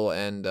Matt Riddle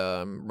and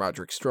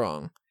Roderick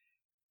Strong.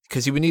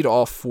 Because you would need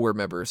all 4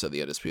 members of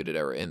the Undisputed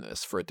Era in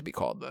this for it to be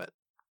called that.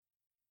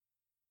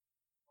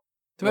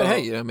 But hey,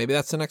 you know, maybe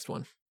that's the next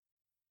one.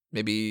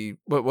 Maybe,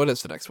 what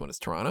is the next one? It's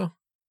Toronto,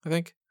 I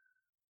think?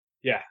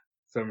 Yeah,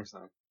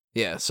 SummerSlam.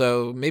 Yeah,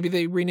 so maybe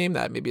they rename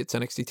that. Maybe it's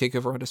NXT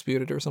TakeOver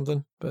Undisputed or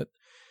something, but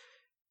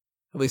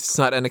at least it's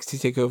not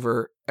NXT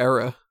TakeOver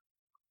Era.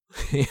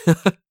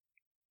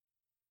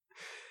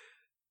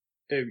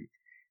 It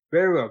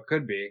very well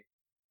could be.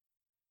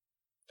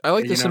 I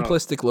like the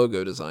simplistic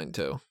logo design,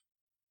 too.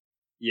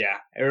 Yeah,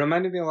 it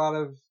reminded me a lot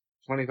of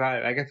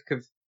 25. I guess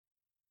because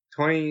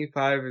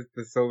 25 is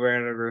the silver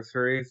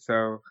anniversary,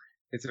 so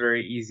it's a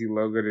very easy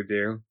logo to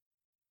do.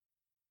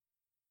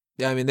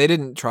 Yeah, I mean, they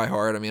didn't try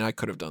hard. I mean, I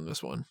could have done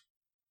this one.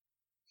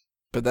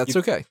 But that's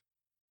okay.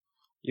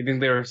 You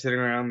think they were sitting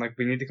around like,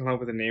 we need to come up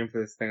with a name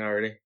for this thing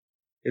already?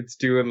 It's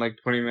due in like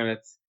 20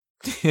 minutes.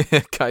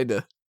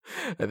 Kinda.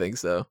 I think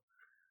so.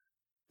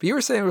 But you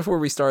were saying before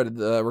we started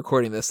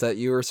recording this that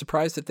you were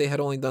surprised that they had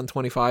only done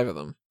 25 of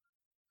them.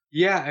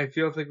 Yeah, it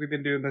feels like we've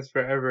been doing this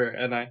forever,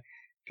 and I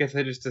guess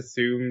I just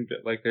assumed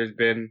like there's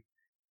been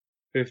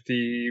 50,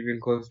 even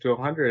close to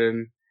 100,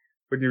 and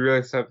when you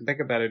really stop and think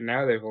about it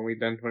now, they've only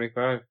done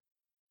 25.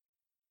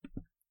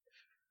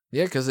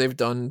 Yeah, because they've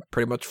done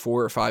pretty much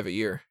 4 or 5 a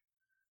year.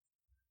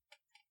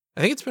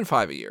 I think it's been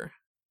 5 a year,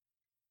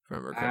 if I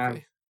remember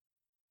correctly.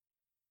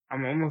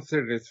 I'm almost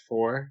certain it's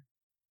 4.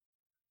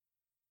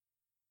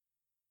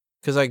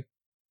 Because I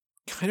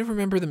kind of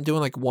remember them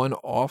doing like one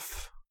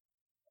off,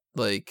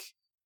 like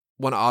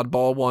one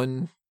oddball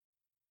one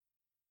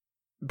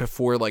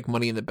before like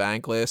Money in the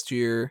Bank last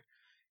year,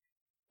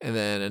 and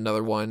then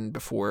another one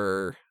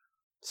before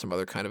some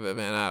other kind of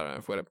event. I don't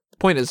know. What the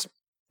point is,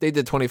 they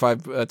did 24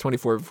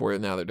 before,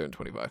 and now they're doing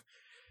 25.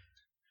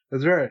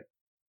 That's right.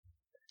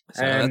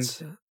 So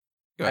and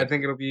I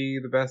think it'll be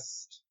the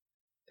best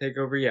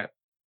takeover yet.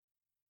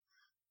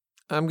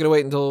 I'm going to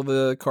wait until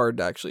the card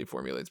actually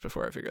formulates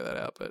before I figure that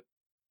out, but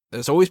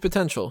there's always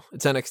potential.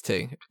 It's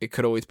NXT. It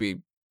could always be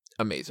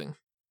amazing.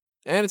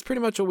 And it's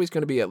pretty much always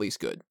going to be at least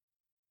good.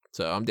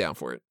 So I'm down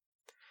for it.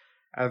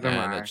 As am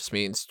I. That just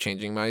means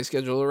changing my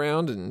schedule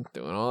around and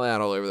doing all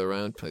that all over the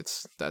round.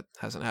 That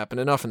hasn't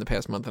happened enough in the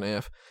past month and a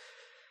half.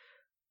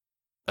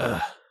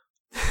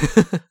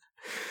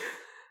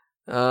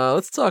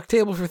 Let's talk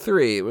Table for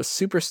 3. It was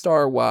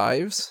Superstar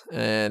Wives,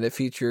 and it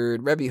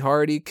featured Rebby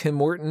Hardy, Kim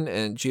Morton,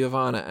 and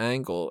Giovanna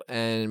Angle.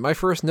 And my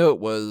first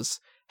note was,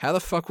 how the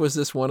fuck was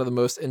this one of the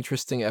most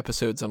interesting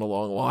episodes in a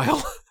long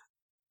while?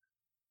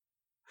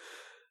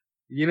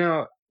 You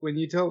know, when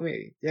you told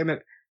me, damn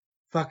it,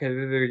 fuck, I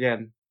did it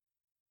again.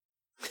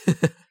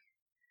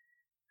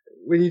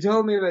 When you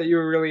told me that you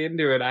were really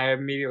into it, I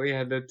immediately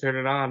had to turn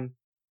it on.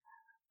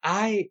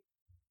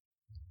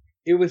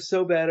 It was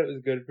so bad it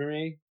was good for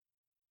me.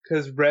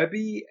 Because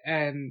Rebby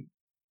and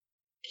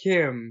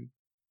Kim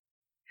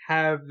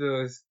have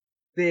those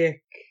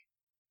thick,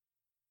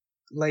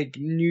 like,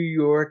 New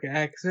York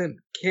accent.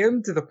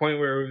 Kim to the point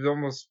where it was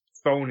almost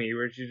phony,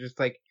 where she's just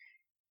like,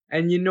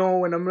 and you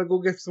know, and I'm gonna go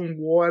get some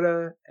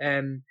water,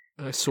 and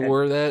I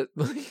swore that.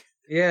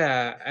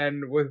 Yeah,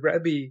 and with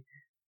Rebby,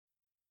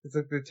 it's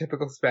like the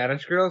typical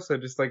Spanish girl, so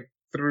it just like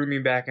threw me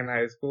back in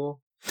high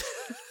school.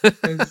 Like,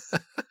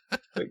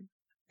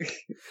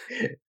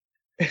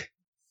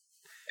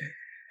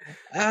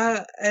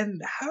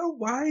 and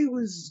why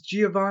was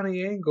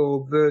Giovanni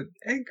Angle the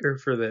anchor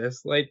for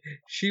this? Like,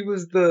 she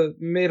was the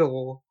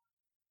middle,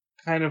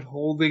 kind of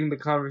holding the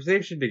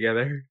conversation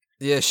together.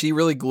 Yeah, she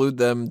really glued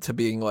them to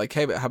being like,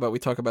 hey, how about we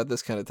talk about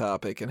this kind of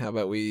topic, and how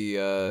about we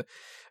kind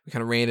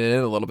of rein it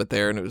in a little bit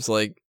there. And it was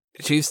like,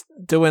 she's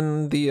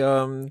doing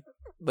the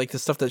like the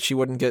stuff that she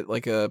wouldn't get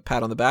like a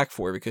pat on the back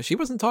for, because she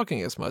wasn't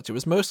talking as much. It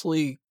was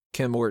mostly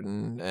Kim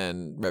Morton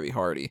and Rebby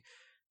Hardy.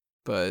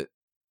 But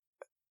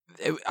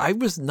I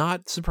was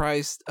not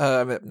surprised.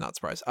 Not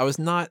surprised. I was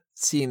not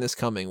seeing this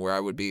coming, where I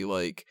would be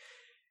like,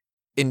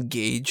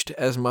 engaged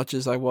as much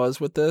as I was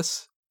with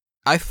this.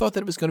 I thought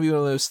that it was going to be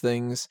one of those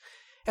things,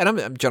 and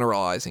I'm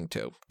generalizing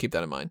too, keep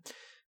that in mind.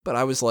 But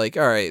I was like,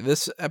 all right,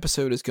 this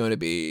episode is going to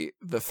be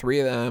the three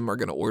of them are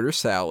going to order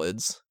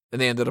salads,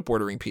 and they ended up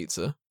ordering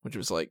pizza, which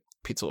was like,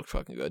 pizza looked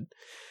fucking good.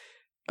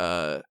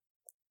 They're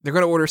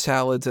going to order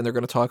salads, and they're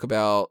going to talk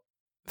about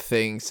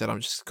things that I'm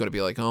just going to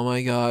be like, oh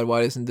my God,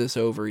 why isn't this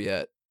over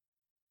yet?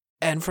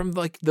 And from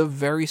like the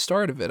very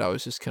start of it, I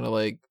was just kind of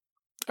like,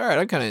 all right,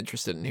 I'm kind of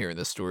interested in hearing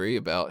this story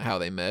about how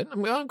they met.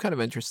 I'm kind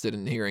of interested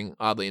in hearing,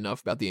 oddly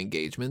enough, about the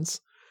engagements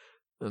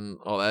and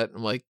all that.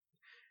 I'm like,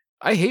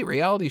 I hate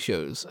reality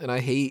shows, and I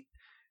hate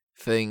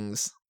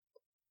things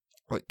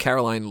like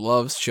Caroline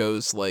loves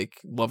shows like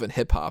Love and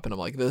Hip Hop, and I'm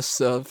like, this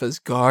stuff is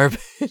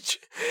garbage.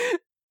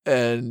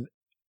 And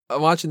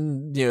I'm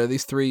watching,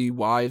 these three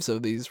wives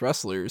of these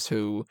wrestlers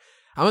who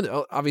I'm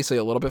obviously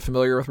a little bit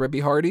familiar with Ribby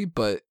Hardy,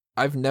 but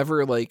I've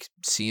never like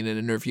seen an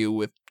interview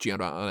with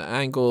Gianna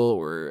Angle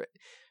or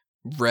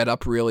read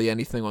up really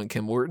anything on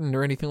Kim Morton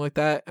or anything like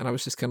that. And I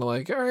was just kind of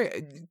like, all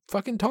right,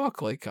 fucking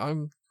talk. Like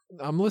I'm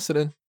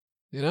listening,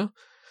 Yeah.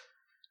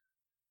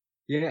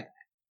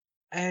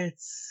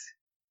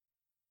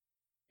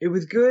 It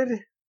was good,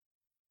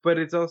 but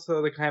it's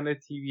also the kind of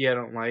TV I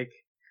don't like.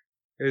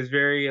 It was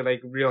very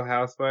like Real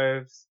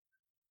Housewives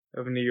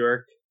of New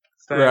York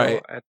style.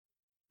 Right.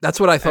 That's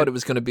what I thought it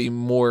was going to be,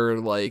 more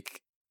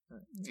like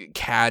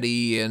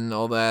catty and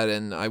all that,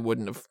 and I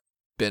wouldn't have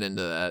been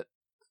into that.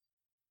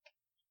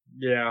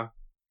 Yeah.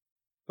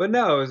 But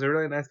no, it was a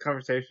really nice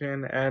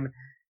conversation, and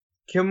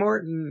Kim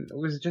Morton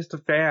was just a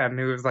fan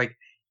who was like,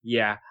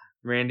 yeah,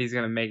 Randy's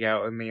going to make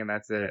out with me, and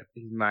that's it.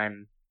 He's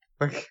mine.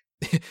 Like,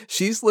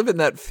 she's living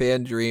that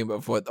fan dream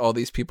of what all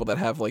these people that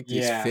have like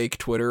these fake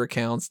Twitter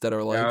accounts that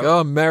are like, oh,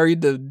 I'm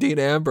married to Dean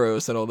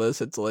Ambrose and all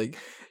this. It's like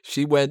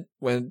she went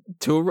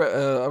to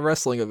a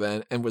wrestling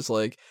event and was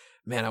like,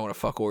 man, I want to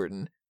fuck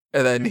Orton.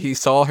 And then he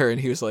saw her and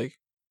he was like,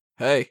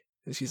 hey.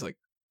 And she's like,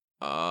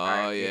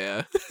 oh,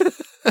 yeah.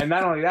 And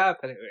not only that,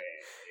 but it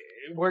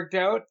worked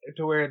out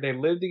to where they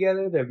live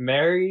together. They're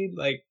married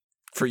like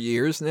for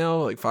years now,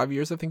 like 5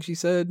 years, I think she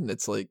said. And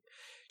it's like,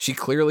 she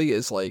clearly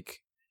is like,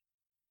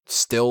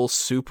 still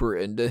super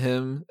into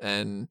him,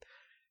 and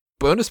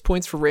bonus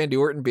points for Randy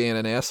Orton being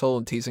an asshole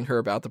and teasing her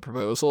about the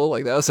proposal.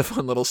 Like that was a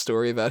fun little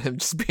story about him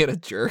just being a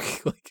jerk.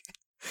 Like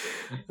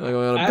I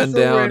want to bend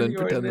down Randy and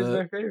pretend Orton is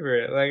my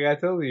favorite. Like I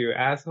told you,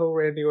 asshole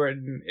Randy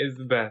Orton is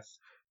the best.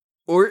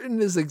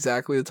 Orton is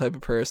exactly the type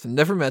of person.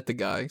 Never met the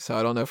guy, so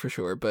I don't know for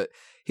sure, but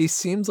he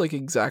seems like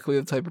exactly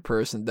the type of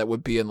person that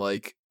would be in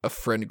like a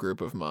friend group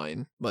of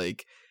mine.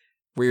 Like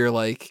where you're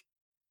like,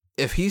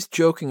 if he's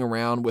joking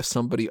around with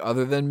somebody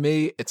other than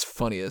me, it's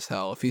funny as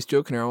hell. If he's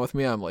joking around with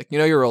me, I'm like,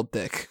 you're a real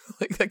dick.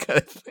 Like that kind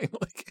of thing.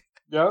 Like,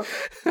 yeah.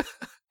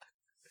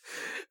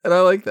 And I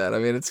like that. I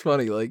mean, it's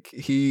funny. Like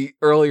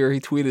earlier he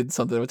tweeted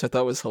something which I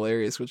thought was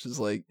hilarious, which is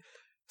like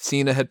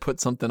Cena had put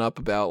something up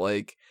about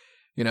like,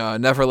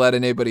 never let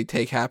anybody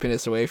take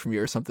happiness away from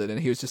you or something. And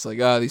he was just like,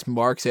 these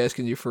marks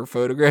asking you for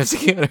photographs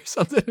again or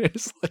something.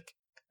 It's like,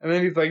 and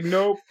then he's like,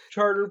 nope,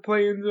 charter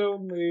planes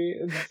only.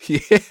 Yeah.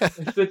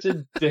 It's such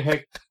a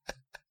dick.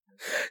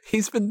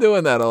 He's been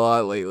doing that a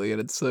lot lately,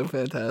 and it's so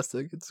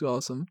fantastic. It's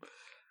awesome.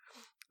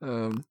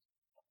 Now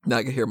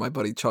I can hear my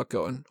buddy Chuck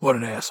going, what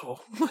an asshole.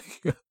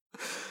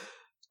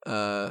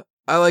 I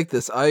like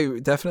this. I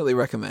definitely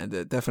recommend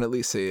it.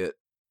 Definitely see it.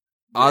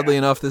 Yeah. Oddly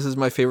enough, this is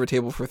my favorite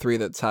Table for Three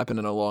that's happened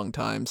in a long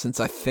time, since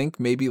I think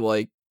maybe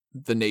like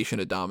the Nation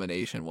of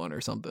Domination one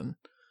or something.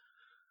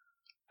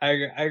 I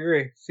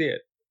agree. See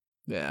it.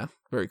 Yeah,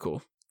 very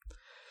cool.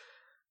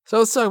 So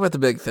let's talk about the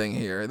big thing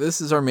here.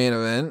 This is our main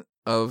event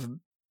of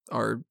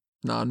our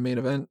non-main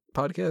event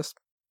podcast.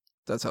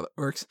 That's how that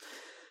works.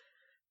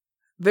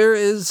 There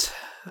is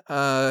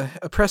a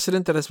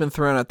precedent that has been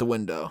thrown out the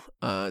window.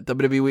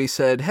 WWE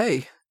said,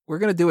 hey, we're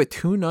going to do a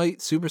 2-night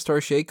Superstar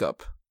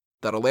Shakeup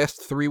that'll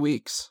last 3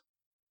 weeks.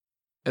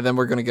 And then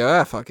we're going to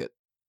go, fuck it.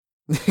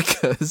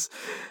 Because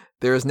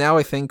there is now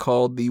a thing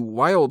called the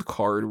wild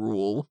card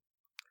rule,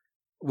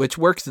 which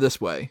works this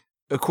way.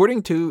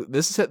 According to,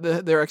 this is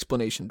their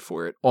explanation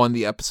for it on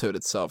the episode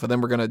itself. And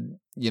then we're going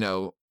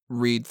to,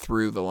 read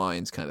through the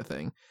lines kind of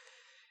thing.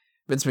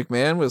 Vince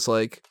McMahon was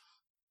like,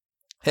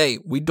 hey,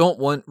 we don't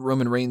want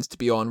Roman Reigns to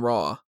be on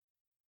Raw.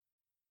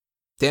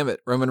 Damn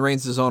it, Roman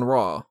Reigns is on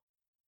Raw.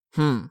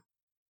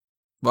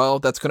 Well,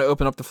 that's going to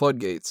open up the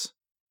floodgates.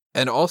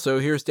 And also,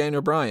 here's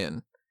Daniel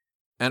Bryan.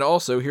 And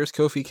also, here's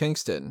Kofi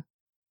Kingston.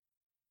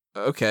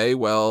 Okay,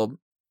 well,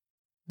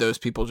 those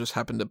people just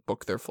happen to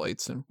book their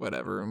flights and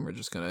whatever, and we're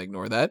just going to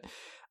ignore that.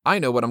 I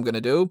know what I'm going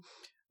to do.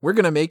 We're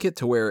going to make it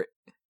to where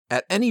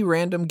at any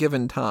random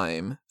given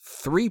time,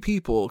 3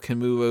 people can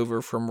move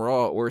over from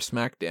Raw or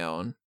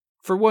SmackDown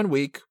for 1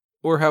 week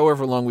or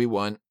however long we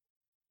want.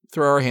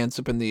 Throw our hands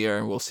up in the air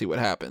and we'll see what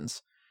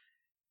happens.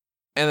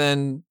 And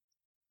then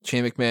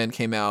Shane McMahon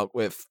came out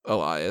with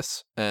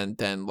Elias, and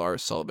then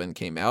Lars Sullivan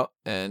came out,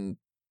 and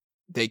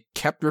they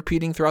kept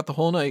repeating throughout the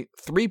whole night,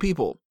 3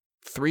 people.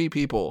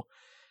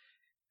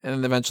 And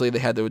then eventually they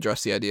had to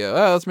address the idea,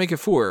 oh, let's make it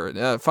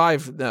 4.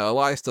 5, no,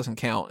 Elias doesn't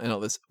count,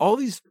 and all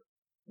these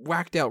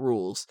whacked out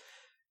rules,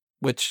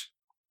 which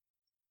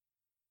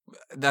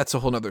that's a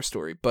whole nother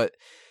story. But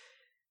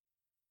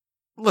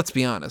let's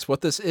be honest, what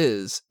this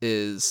is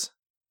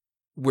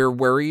we're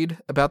worried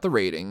about the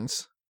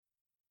ratings,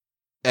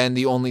 and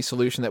the only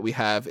solution that we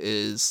have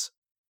is,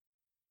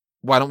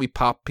 why don't we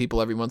pop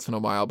people every once in a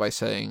while by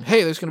saying,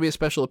 hey, there's going to be a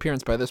special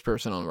appearance by this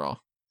person on Raw.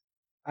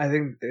 I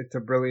think it's a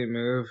brilliant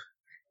move,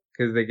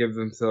 because they give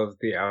themselves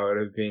the out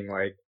of being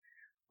like,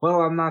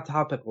 well, I'm not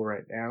topical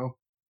right now.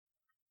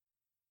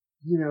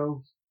 You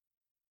know,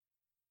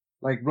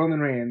 like Roman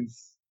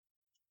Reigns,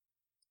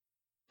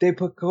 they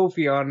put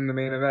Kofi on in the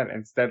main event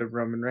instead of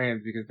Roman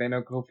Reigns because they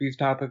know Kofi's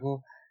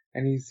topical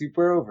and he's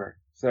super over.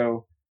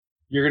 So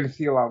you're going to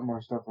see a lot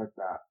more stuff like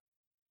that,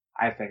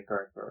 I think,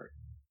 going forward.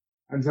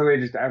 Until they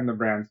just end the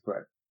brand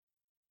split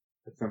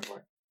at some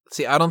point.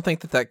 See, I don't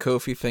think that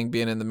Kofi thing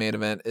being in the main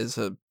event is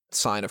a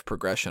sign of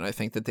progression. I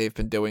think that they've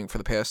been doing for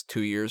the past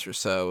 2 years or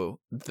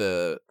so,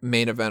 the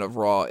main event of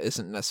Raw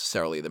isn't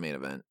necessarily the main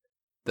event.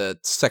 The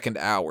second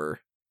hour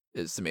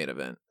is the main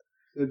event.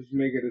 So just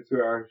make it a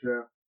 2-hour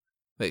show.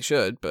 They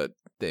should, but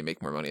they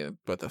make more money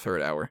with the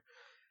third hour.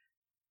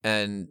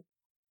 And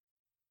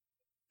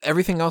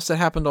everything else that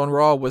happened on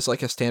Raw was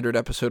like a standard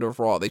episode of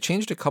Raw. They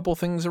changed a couple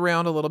things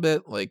around a little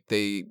bit. Like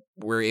they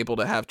were able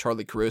to have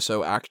Charlie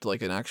Caruso act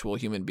like an actual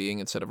human being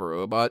instead of a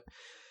robot.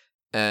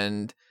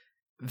 And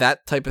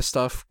that type of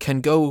stuff can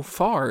go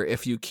far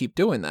if you keep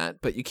doing that.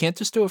 But you can't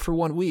just do it for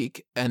 1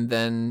 week and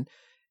then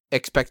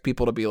expect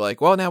people to be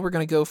like, well, now we're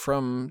going to go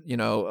from, a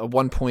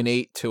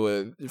 1.8 to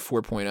a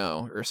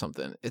 4.0 or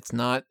something. It's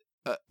not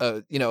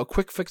a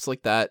quick fix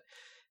like that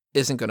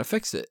isn't going to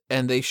fix it.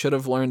 And they should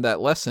have learned that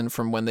lesson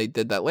from when they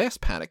did that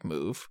last panic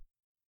move,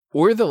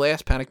 or the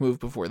last panic move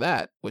before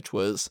that, which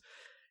was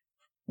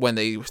when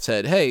they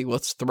said, hey,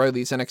 let's throw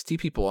these NXT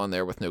people on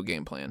there with no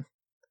game plan.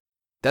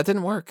 That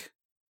didn't work.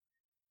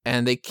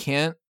 And they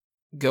can't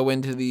go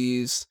into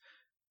these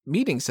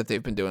meetings that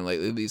they've been doing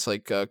lately, these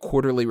like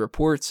quarterly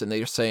reports, and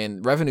they're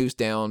saying revenue's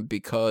down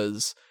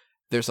because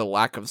there's a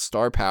lack of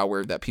star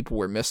power that people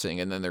were missing,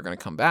 and then they're going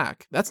to come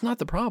back. That's not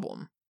the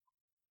problem.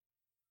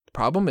 The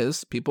problem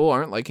is people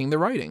aren't liking the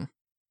writing.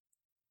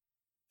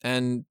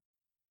 And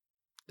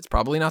it's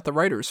probably not the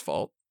writer's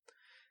fault.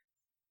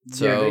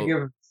 So, yeah, they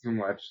give too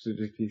much to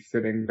just be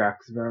sitting back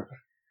about.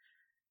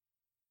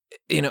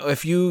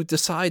 If you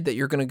decide that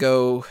you're going to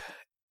go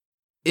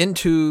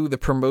into the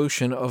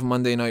promotion of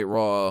Monday Night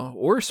Raw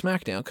or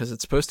SmackDown, because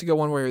it's supposed to go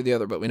one way or the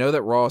other, but we know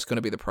that Raw is going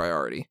to be the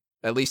priority,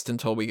 at least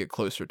until we get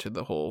closer to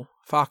the whole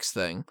Fox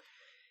thing.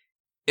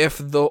 If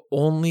the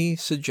only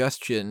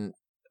suggestion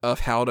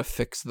of how to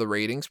fix the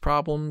ratings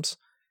problems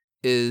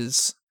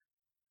is,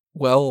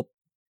 well,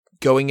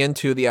 going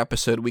into the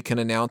episode, we can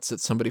announce that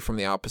somebody from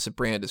the opposite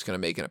brand is going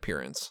to make an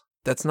appearance.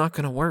 That's not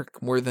going to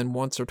work more than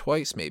once or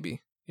twice,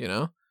 maybe,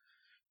 Yeah,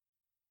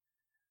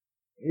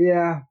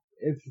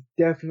 it's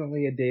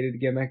definitely a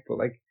dated gimmick, but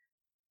like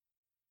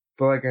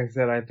I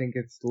said, I think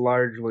it's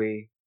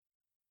largely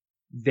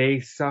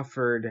they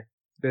suffered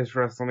this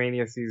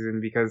WrestleMania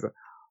season because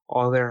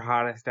all their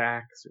hottest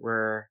acts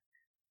were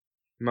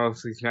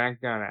mostly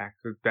SmackDown acts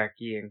with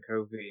Becky and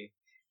Kofi.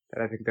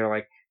 And I think they're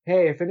like,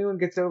 hey, if anyone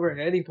gets over at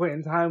any point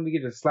in time, we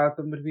can just slap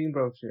them between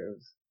both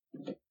shows.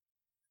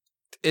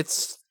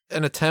 It's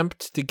an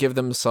attempt to give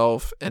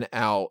themselves an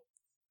out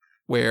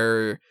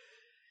where,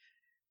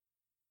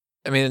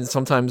 I mean,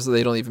 sometimes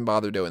they don't even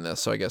bother doing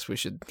this, so I guess we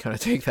should kind of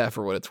take that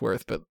for what it's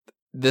worth, but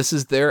this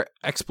is their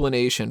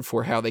explanation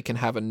for how they can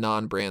have a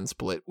non-brand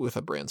split with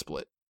a brand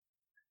split.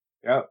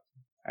 Yep.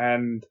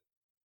 And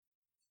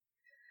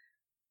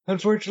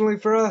unfortunately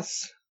for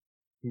us,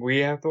 we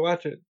have to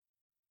watch it.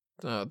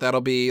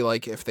 That'll be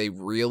like if they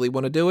really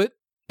want to do it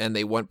and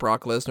they want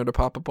Brock Lesnar to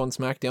pop up on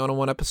SmackDown in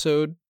one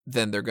episode,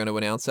 then they're going to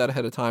announce that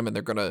ahead of time, and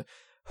they're going to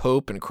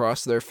hope and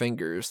cross their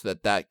fingers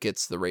that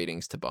gets the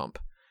ratings to bump.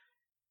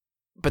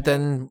 But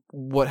then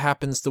what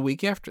happens the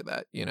week after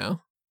that,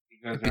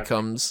 It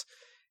becomes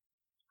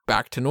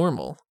back to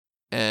normal.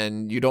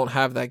 And you don't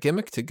have that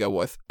gimmick to go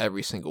with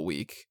every single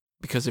week.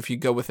 Because if you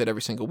go with it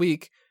every single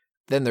week,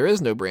 then there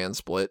is no brand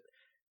split.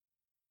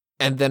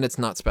 And then it's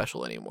not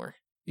special anymore.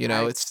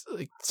 It's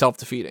like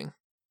self-defeating.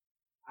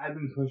 I've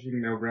been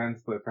pushing no brand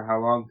split for how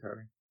long,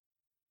 Tony?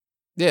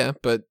 Yeah,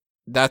 but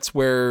that's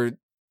where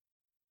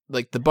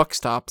like the buck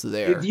stops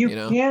there. If you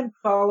can't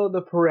follow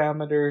the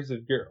parameters of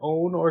your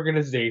own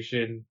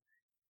organization,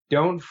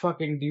 don't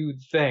fucking do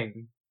the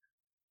thing.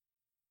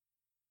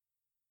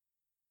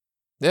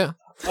 Yeah.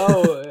 It's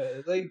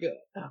a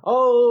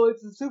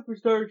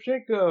superstar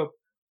shakeup.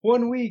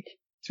 1 week,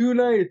 2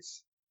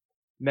 nights.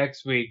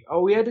 Next week,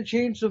 we had to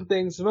change some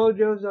things. Samoa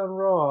Joe's on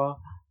Raw.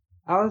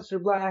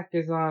 Aleister Black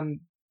is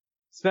on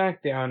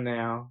SmackDown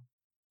now.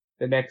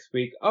 The next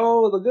week,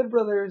 the Good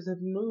Brothers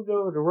have moved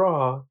over to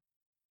Raw.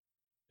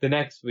 The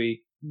next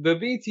week, the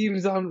B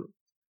team's on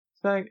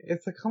Smack.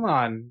 It's like, come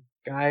on,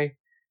 guy.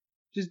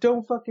 Just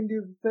don't fucking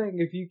do the thing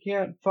if you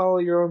can't follow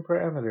your own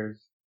parameters.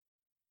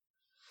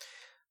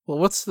 Well,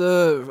 what's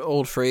the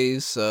old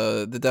phrase?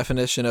 The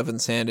definition of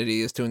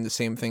insanity is doing the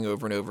same thing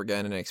over and over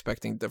again and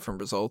expecting different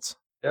results.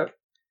 Yep.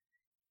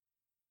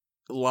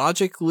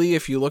 Logically,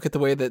 if you look at the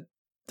way that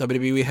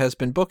WWE has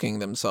been booking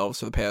themselves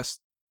for the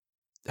past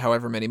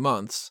however many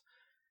months,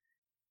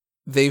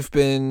 they've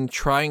been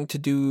trying to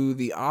do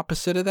the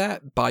opposite of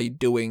that by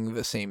doing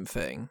the same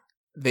thing.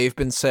 They've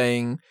been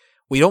saying,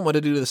 we don't want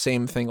to do the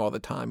same thing all the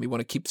time. We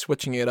want to keep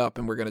switching it up,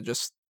 and we're going to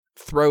just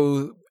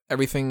throw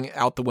everything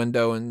out the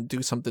window and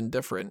do something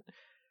different.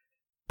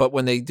 But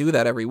when they do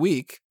that every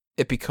week,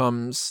 it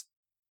becomes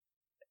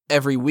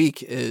every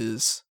week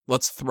is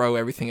let's throw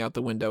everything out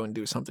the window and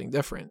do something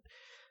different.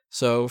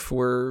 So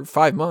for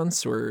 5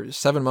 months or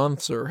 7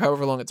 months or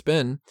however long it's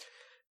been,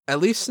 at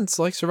least since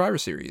like Survivor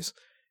Series,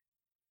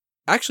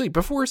 actually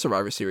before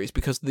Survivor Series,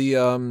 because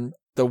the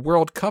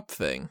World Cup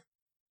thing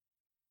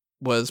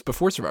was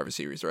before Survivor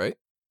Series, right?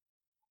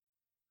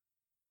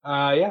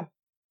 Yeah.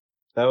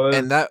 That was,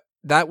 and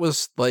that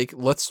was like,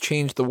 let's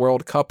change the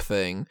World Cup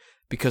thing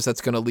because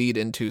that's going to lead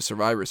into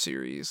Survivor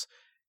Series.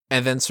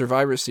 And then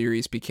Survivor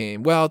Series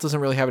became, well, it doesn't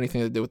really have anything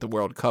to do with the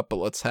World Cup, but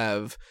let's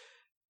have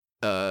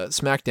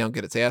SmackDown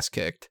get its ass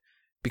kicked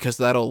because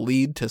that'll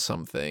lead to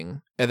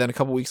something. And then a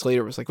couple weeks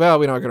later, it was like, well,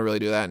 we're not going to really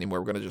do that anymore.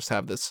 We're going to just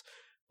have this.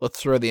 Let's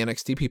throw the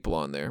NXT people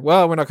on there.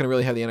 Well, we're not going to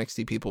really have the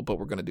NXT people, but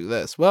we're going to do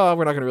this. Well,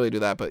 we're not going to really do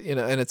that, but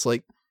and it's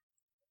like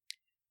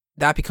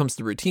that becomes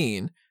the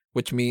routine,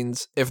 which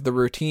means if the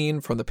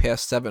routine from the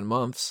past 7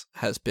 months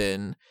has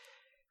been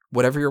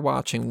whatever you're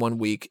watching one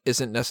week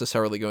isn't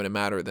necessarily going to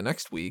matter the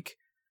next week,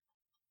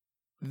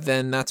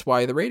 then that's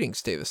why the ratings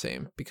stay the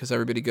same, because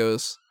everybody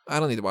goes, I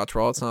don't need to watch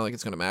Raw. It's not like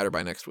it's going to matter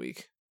by next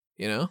week.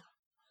 You know?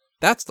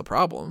 That's the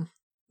problem.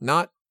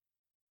 Not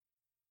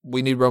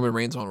we need Roman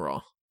Reigns on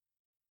Raw.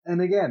 And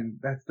again,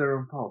 that's their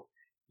own fault.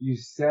 You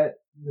set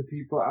the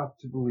people up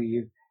to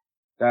believe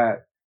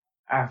that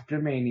after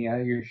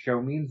Mania, your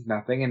show means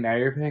nothing, and now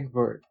you're paying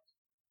for it.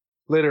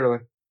 literally.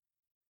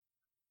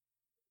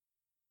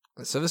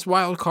 So this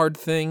wild card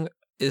thing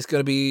is going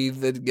to be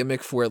the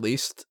gimmick for at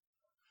least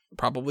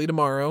probably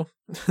tomorrow.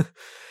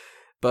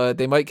 But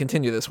they might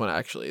continue this one,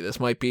 actually. This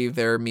might be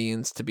their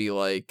means to be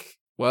like,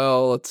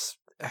 well, let's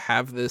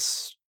have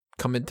this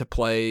come into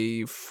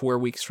play 4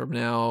 weeks from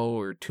now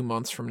or 2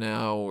 months from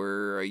now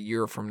or a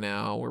year from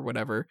now or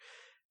whatever.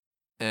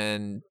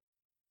 And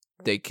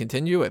they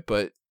continue it,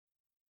 but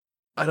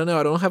I don't know.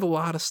 I don't have a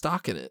lot of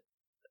stock in it.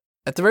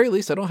 At the very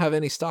least, I don't have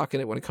any stock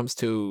in it when it comes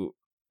to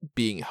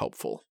being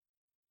helpful.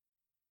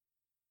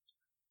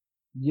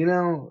 You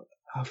know,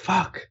 oh,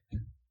 fuck.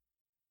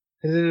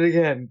 I did it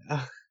again.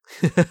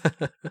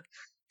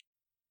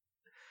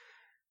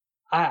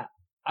 I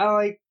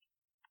like.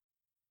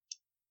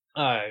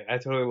 I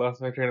totally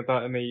lost my train of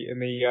thought in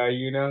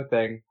the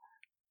thing,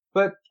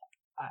 but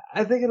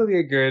I think it'll be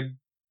a good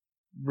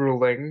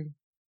ruling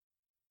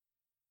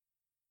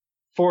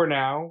for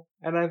now.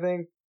 And I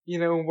think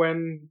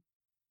when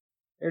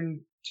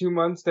in 2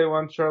 months they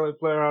want Charlotte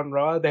Flair on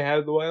Raw, they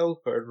have the wild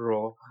card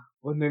rule.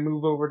 When they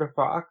move over to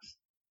Fox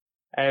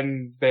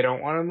and they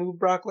don't want to move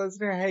Brock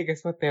Lesnar, hey,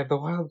 guess what? They have the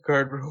wild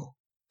card rule.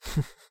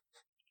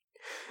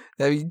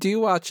 Now, do you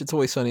watch It's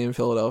Always Sunny in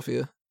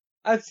Philadelphia?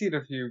 I've seen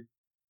a few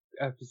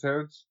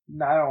episodes.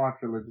 No, I don't watch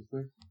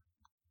religiously.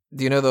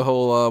 Do you know the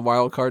whole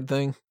wild card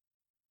thing?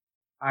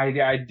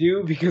 I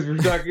do Because we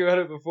were talking about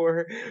it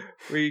before.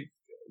 I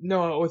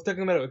was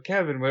talking about it with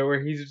Kevin,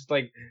 where he's just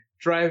like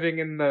driving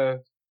in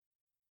the.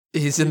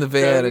 He's in the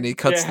van and he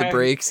cuts the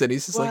brakes and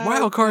he's just like,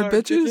 wild card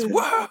bitches!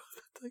 Wow!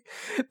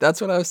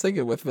 That's what I was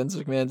thinking with Vince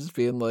McMahon just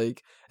being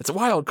like, it's a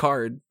wild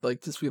card.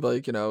 Like, just be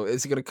like,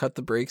 is he going to cut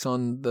the brakes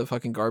on the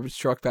fucking garbage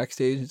truck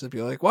backstage and just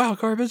be like, wild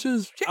card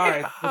bitches? Yeah!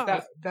 Alright,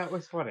 but that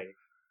was funny.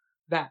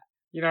 And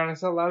I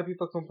saw a lot of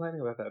people complaining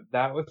about that.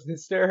 That was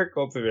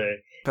hysterical to me.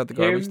 About the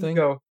garbage thing?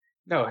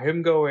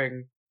 Him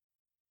going,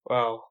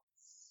 well,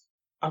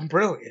 I'm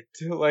brilliant.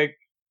 Like,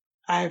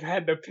 I've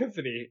had an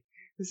epiphany.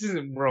 This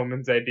isn't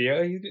Roman's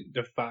idea. He didn't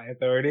defy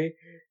authority.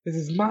 This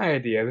is my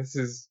idea. This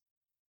is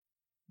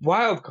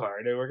wild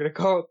card, and we're gonna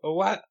call it the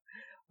what?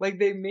 Like,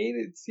 they made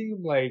it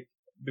seem like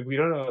we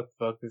don't know what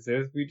the fuck this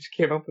is. We just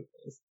came up with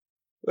this.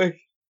 Like,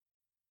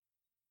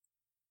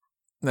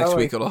 next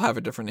week it'll have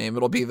a different name.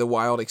 It'll be the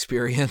Wild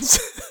Experience.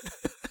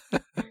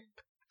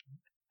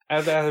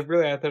 I thought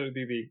it'd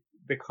be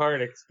the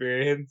card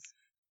experience.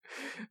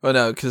 Oh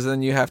no, because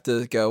then you have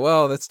to go,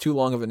 well, that's too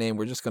long of a name.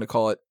 We're just gonna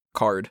call it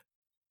Card.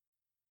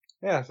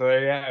 Yeah, so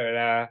there you have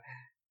it.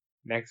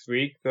 Next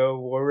week, the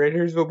War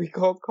Raiders will be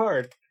called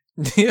Card.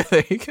 Yeah,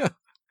 there you go.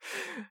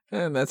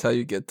 And that's how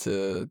you get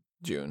to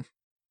June.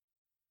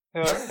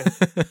 All right.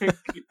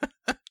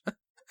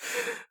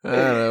 I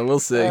don't know. We'll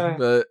see.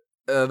 But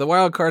the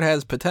wild card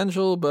has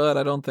potential, but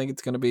I don't think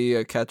it's going to be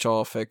a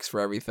catch-all fix for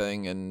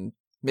everything. And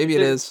maybe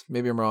it is.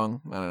 Maybe I'm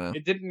wrong. I don't know.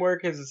 It didn't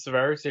work as a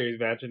Survivor Series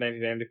match in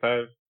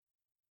 1995.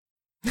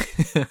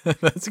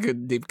 That's a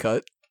good deep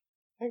cut.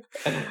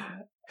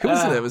 Who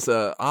was it? It was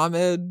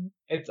Ahmed.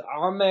 It's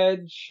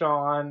Ahmed,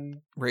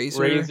 Sean,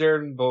 Razor,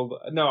 and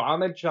Bulldog. No,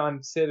 Ahmed,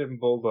 Sean, Sid, and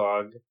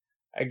Bulldog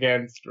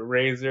against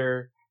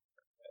Razor,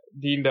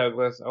 Dean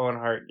Douglas, Owen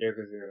Hart,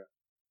 Yokozuna,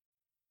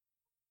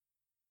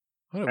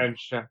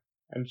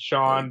 and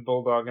Sean,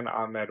 Bulldog, and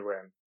Ahmed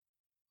win.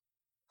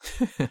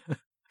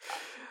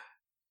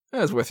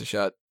 That's worth a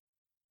shot.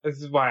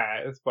 This is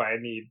why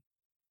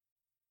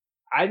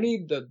I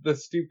need the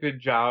stupid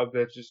job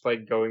that's just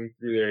like going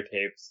through their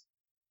tapes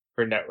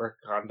for network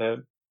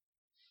content.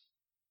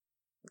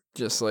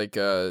 Just like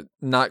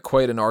not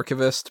quite an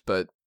archivist,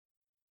 but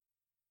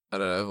I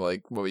don't know,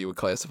 like what you would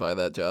classify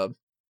that job.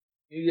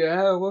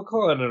 Yeah, we'll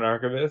call it an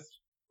archivist.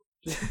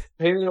 Just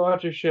pay me to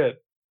watch your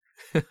shit.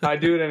 I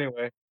do it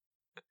anyway.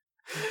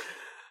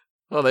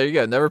 Well, there you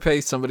go. Never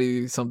pay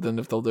somebody something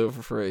if they'll do it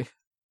for free.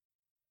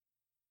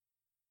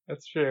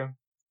 That's true.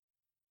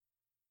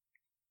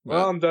 But...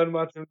 Well, I'm done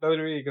watching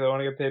WWE because I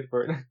want to get paid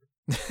for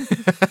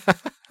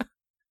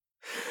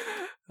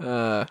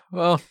it.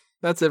 Well,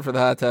 that's it for the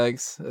hot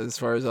tags. As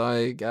far as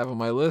I have on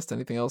my list,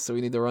 anything else that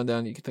we need to run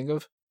down you can think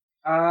of?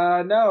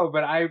 No,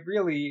 but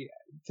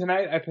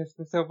tonight I pissed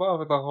myself off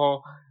with the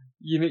whole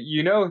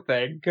you know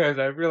thing because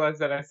I realized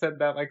that I said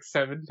that like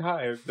 7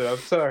 times, and I'm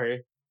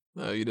sorry.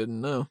 No, you didn't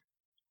know.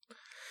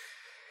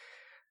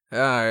 All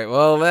right,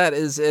 well, that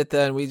is it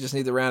then. We just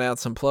need to round out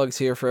some plugs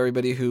here for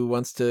everybody who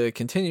wants to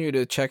continue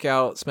to check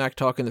out Smack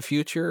Talk in the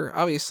future.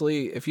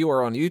 Obviously, if you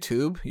are on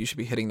YouTube, you should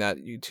be hitting that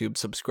YouTube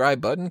subscribe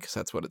button because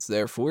that's what it's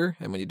there for.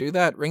 And when you do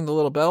that, ring the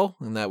little bell,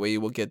 and that way you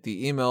will get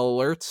the email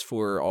alerts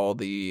for all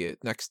the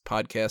next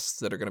podcasts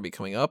that are going to be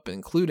coming up,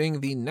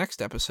 including the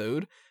next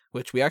episode,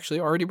 which we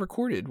actually already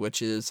recorded,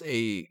 which is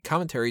a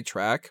commentary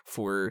track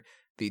for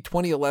the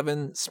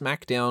 2011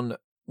 SmackDown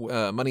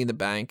Money in the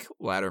Bank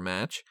ladder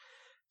match.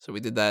 So we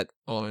did that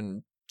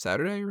on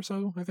Saturday or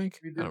so, I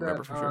think. We did I don't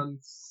remember for sure.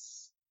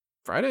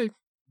 Friday?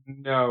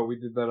 No, we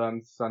did that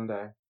on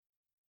Sunday.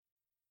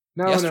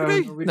 No,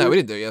 yesterday? No, we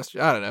didn't do it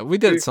yesterday. I don't know. We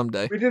did it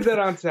someday. We did that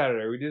on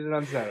Saturday. We did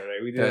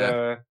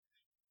it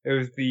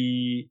was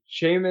the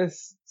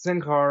Sheamus,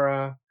 Sin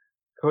Cara,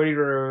 Cody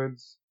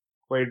Rhodes,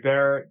 Wade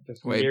Barrett,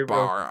 Justin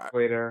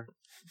Gabriel,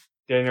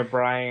 Daniel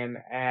Bryan,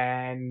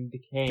 and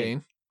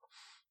Kane.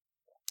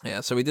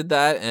 Yeah, so we did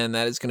that, and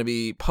that is going to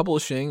be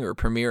publishing or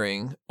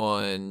premiering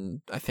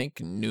on, I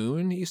think,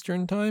 noon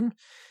Eastern time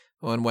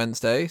on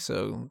Wednesday.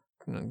 So,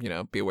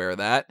 be aware of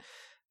that.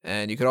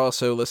 And you could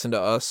also listen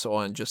to us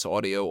on just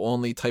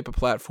audio-only type of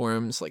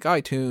platforms like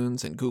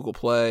iTunes and Google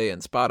Play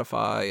and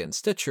Spotify and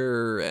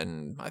Stitcher,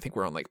 and I think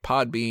we're on like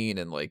Podbean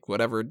and like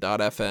whatever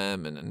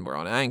 .fm, and we're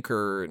on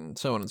Anchor and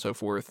so on and so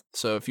forth.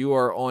 So if you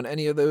are on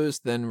any of those,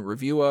 then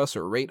review us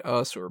or rate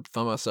us or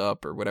thumb us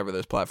up or whatever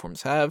those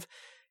platforms have.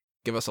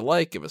 Give us a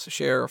like, give us a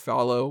share, a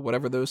follow,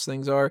 whatever those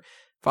things are.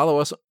 Follow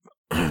us.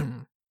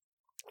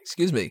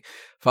 Excuse me.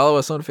 Follow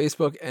us on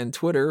Facebook and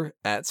Twitter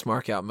at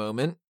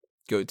SmarkoutMoment.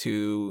 Go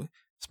to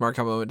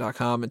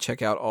smarkoutmoment.com and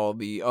check out all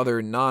the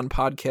other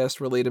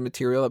non-podcast related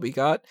material that we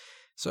got.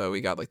 So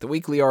we got like the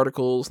weekly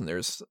articles, and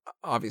there's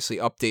obviously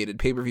updated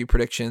pay-per-view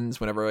predictions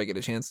whenever I get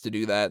a chance to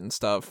do that and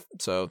stuff.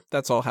 So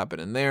that's all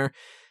happening there.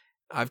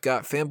 I've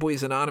got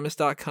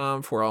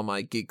fanboysanonymous.com for all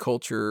my geek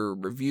culture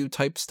review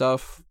type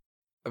stuff.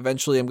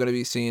 Eventually, I'm going to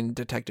be seeing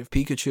Detective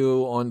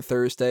Pikachu on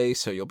Thursday,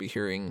 so you'll be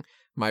hearing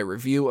my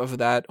review of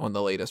that on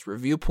the latest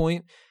review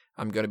point.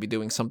 I'm going to be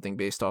doing something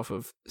based off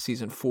of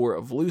Season 4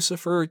 of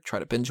Lucifer, try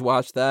to binge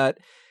watch that.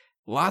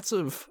 Lots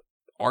of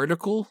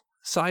article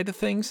side of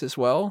things as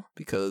well,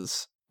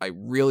 because I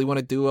really want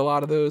to do a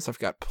lot of those. I've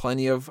got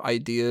plenty of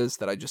ideas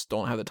that I just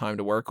don't have the time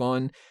to work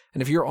on.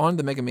 And if you're on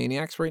the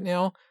Megamaniacs right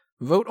now,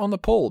 vote on the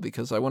poll,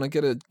 because I want to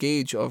get a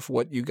gauge of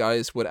what you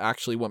guys would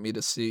actually want me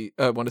to see,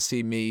 want to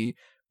see me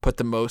put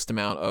the most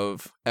amount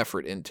of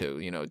effort into.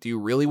 Do you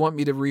really want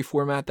me to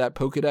reformat that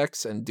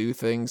Pokedex and do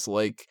things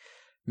like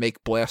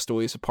make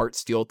Blastoise a part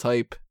steel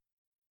type,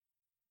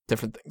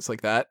 different things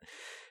like that?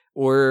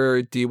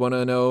 Or do you want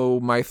to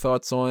know my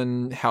thoughts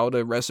on how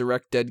to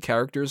resurrect dead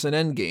characters in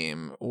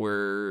Endgame,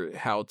 or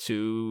how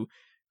to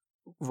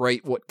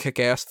write what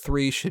Kick-Ass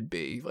 3 should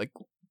be? Like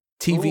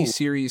TV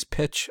series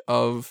pitch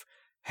of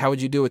how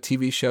would you do a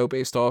TV show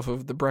based off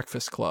of The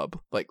Breakfast Club?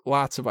 Like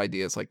lots of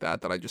ideas like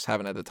that I just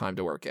haven't had the time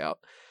to work out.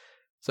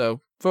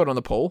 So vote on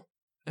the poll,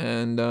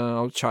 and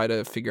I'll try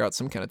to figure out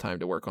some kind of time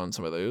to work on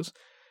some of those.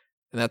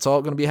 And that's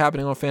all going to be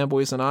happening on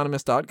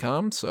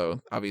fanboysanonymous.com.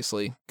 So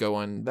obviously go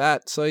on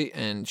that site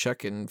and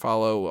check and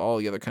follow all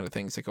the other kind of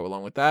things that go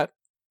along with that.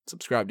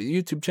 Subscribe to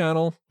the YouTube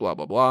channel, blah,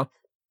 blah, blah.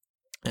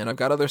 And I've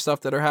got other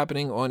stuff that are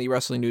happening on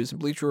eWrestling News and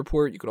Bleacher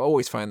Report. You could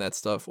always find that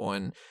stuff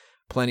on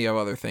plenty of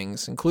other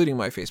things, including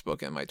my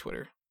Facebook and my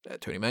Twitter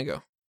at Tony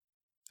Mango.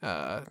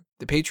 The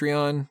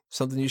Patreon,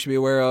 something you should be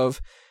aware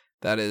of.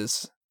 That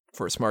is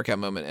for Smart Cat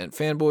Moment and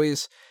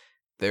Fanboys.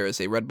 There is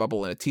a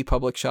Redbubble and a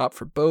TeePublic shop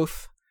for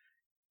both.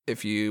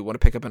 If you want to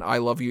pick up an I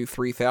Love You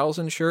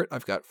 3000 shirt,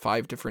 I've got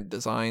 5 different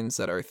designs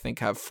that I think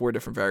have 4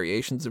 different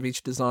variations of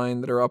each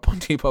design that are up on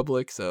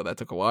TeePublic, so that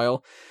took a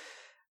while.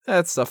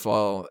 That stuff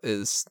all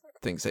is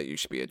things that you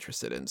should be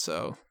interested in,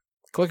 so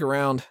click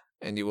around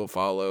and you will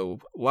follow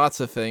lots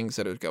of things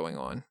that are going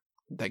on.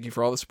 Thank you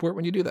for all the support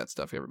when you do that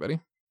stuff, everybody.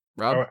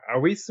 Rob? Are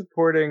we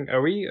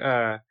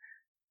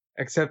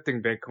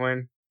accepting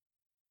Bitcoin.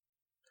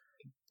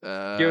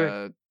 I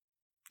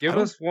Give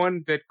don't- us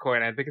one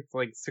Bitcoin. I think it's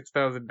like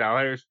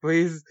 $6,000,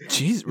 please.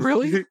 Jeez,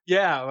 really?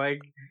 Yeah,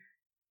 like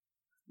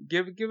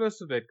give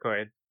us a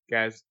Bitcoin,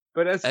 guys.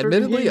 But as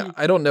Admittedly, for me,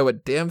 I don't know a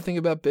damn thing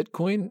about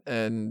Bitcoin,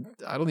 and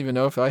I don't even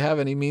know if I have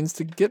any means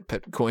to get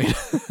Bitcoin.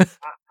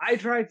 I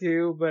try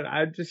to, but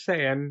I'm just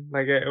saying,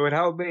 like, it would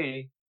help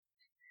me.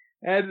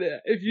 And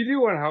if you do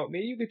want to help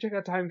me, you can check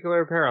out Time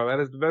Killer Apparel.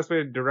 That is the best way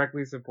to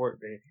directly support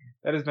me.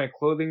 That is my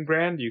clothing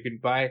brand. You can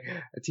buy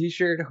a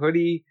t-shirt,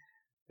 hoodie.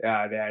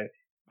 That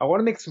I want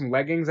to make some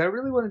leggings. I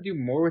really want to do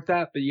more with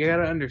that, but you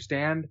gotta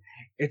understand,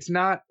 it's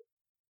not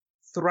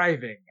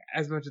thriving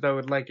as much as I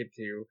would like it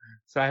to.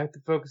 So I have to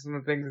focus on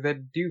the things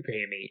that do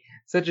pay me,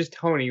 such as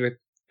Tony with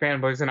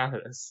Fanboys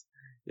Anonymous.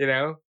 You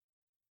know?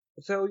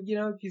 So,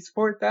 if you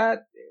support that,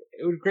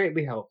 it would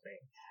greatly help me.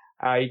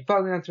 You can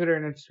follow me on Twitter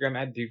and Instagram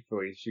at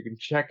DukeFelice. You can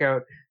check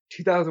out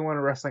 2001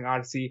 Wrestling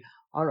Odyssey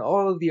on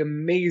all of the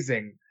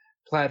amazing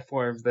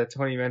platforms that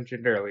Tony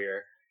mentioned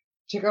earlier.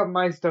 Check out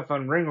my stuff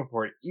on Ring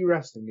Report,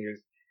 eWrestling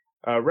News,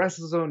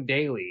 WrestleZone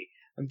Daily.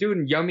 I'm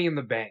doing Yummy in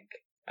the Bank,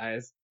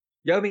 guys.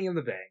 Yummy in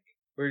the Bank.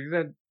 We're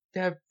gonna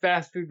have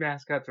fast food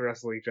mascots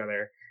wrestle each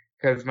other,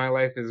 because my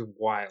life is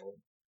wild.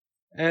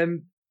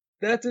 And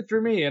that's it for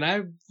me, and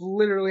I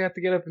literally have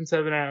to get up in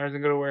 7 hours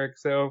and go to work,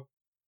 so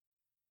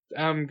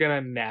I'm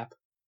gonna nap.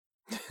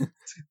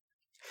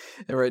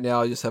 And right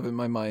now, I just have in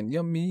my mind,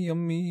 yummy,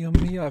 yummy,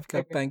 yummy. I've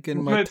got bank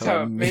in my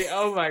tummy.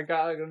 Oh my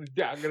god, I'm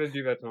gonna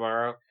do that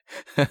tomorrow.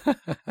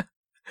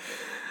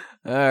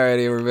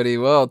 Alrighty, everybody.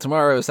 Well,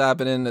 tomorrow's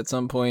happening at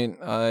some point.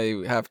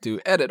 I have to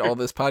edit all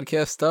this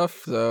podcast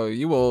stuff, so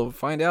you will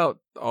find out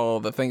all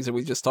the things that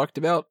we just talked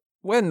about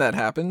when that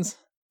happens.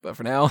 But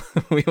for now,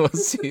 we will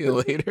see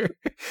you later.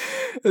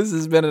 This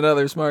has been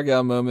another Smart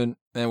Gal moment,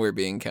 and we're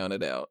being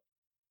counted out.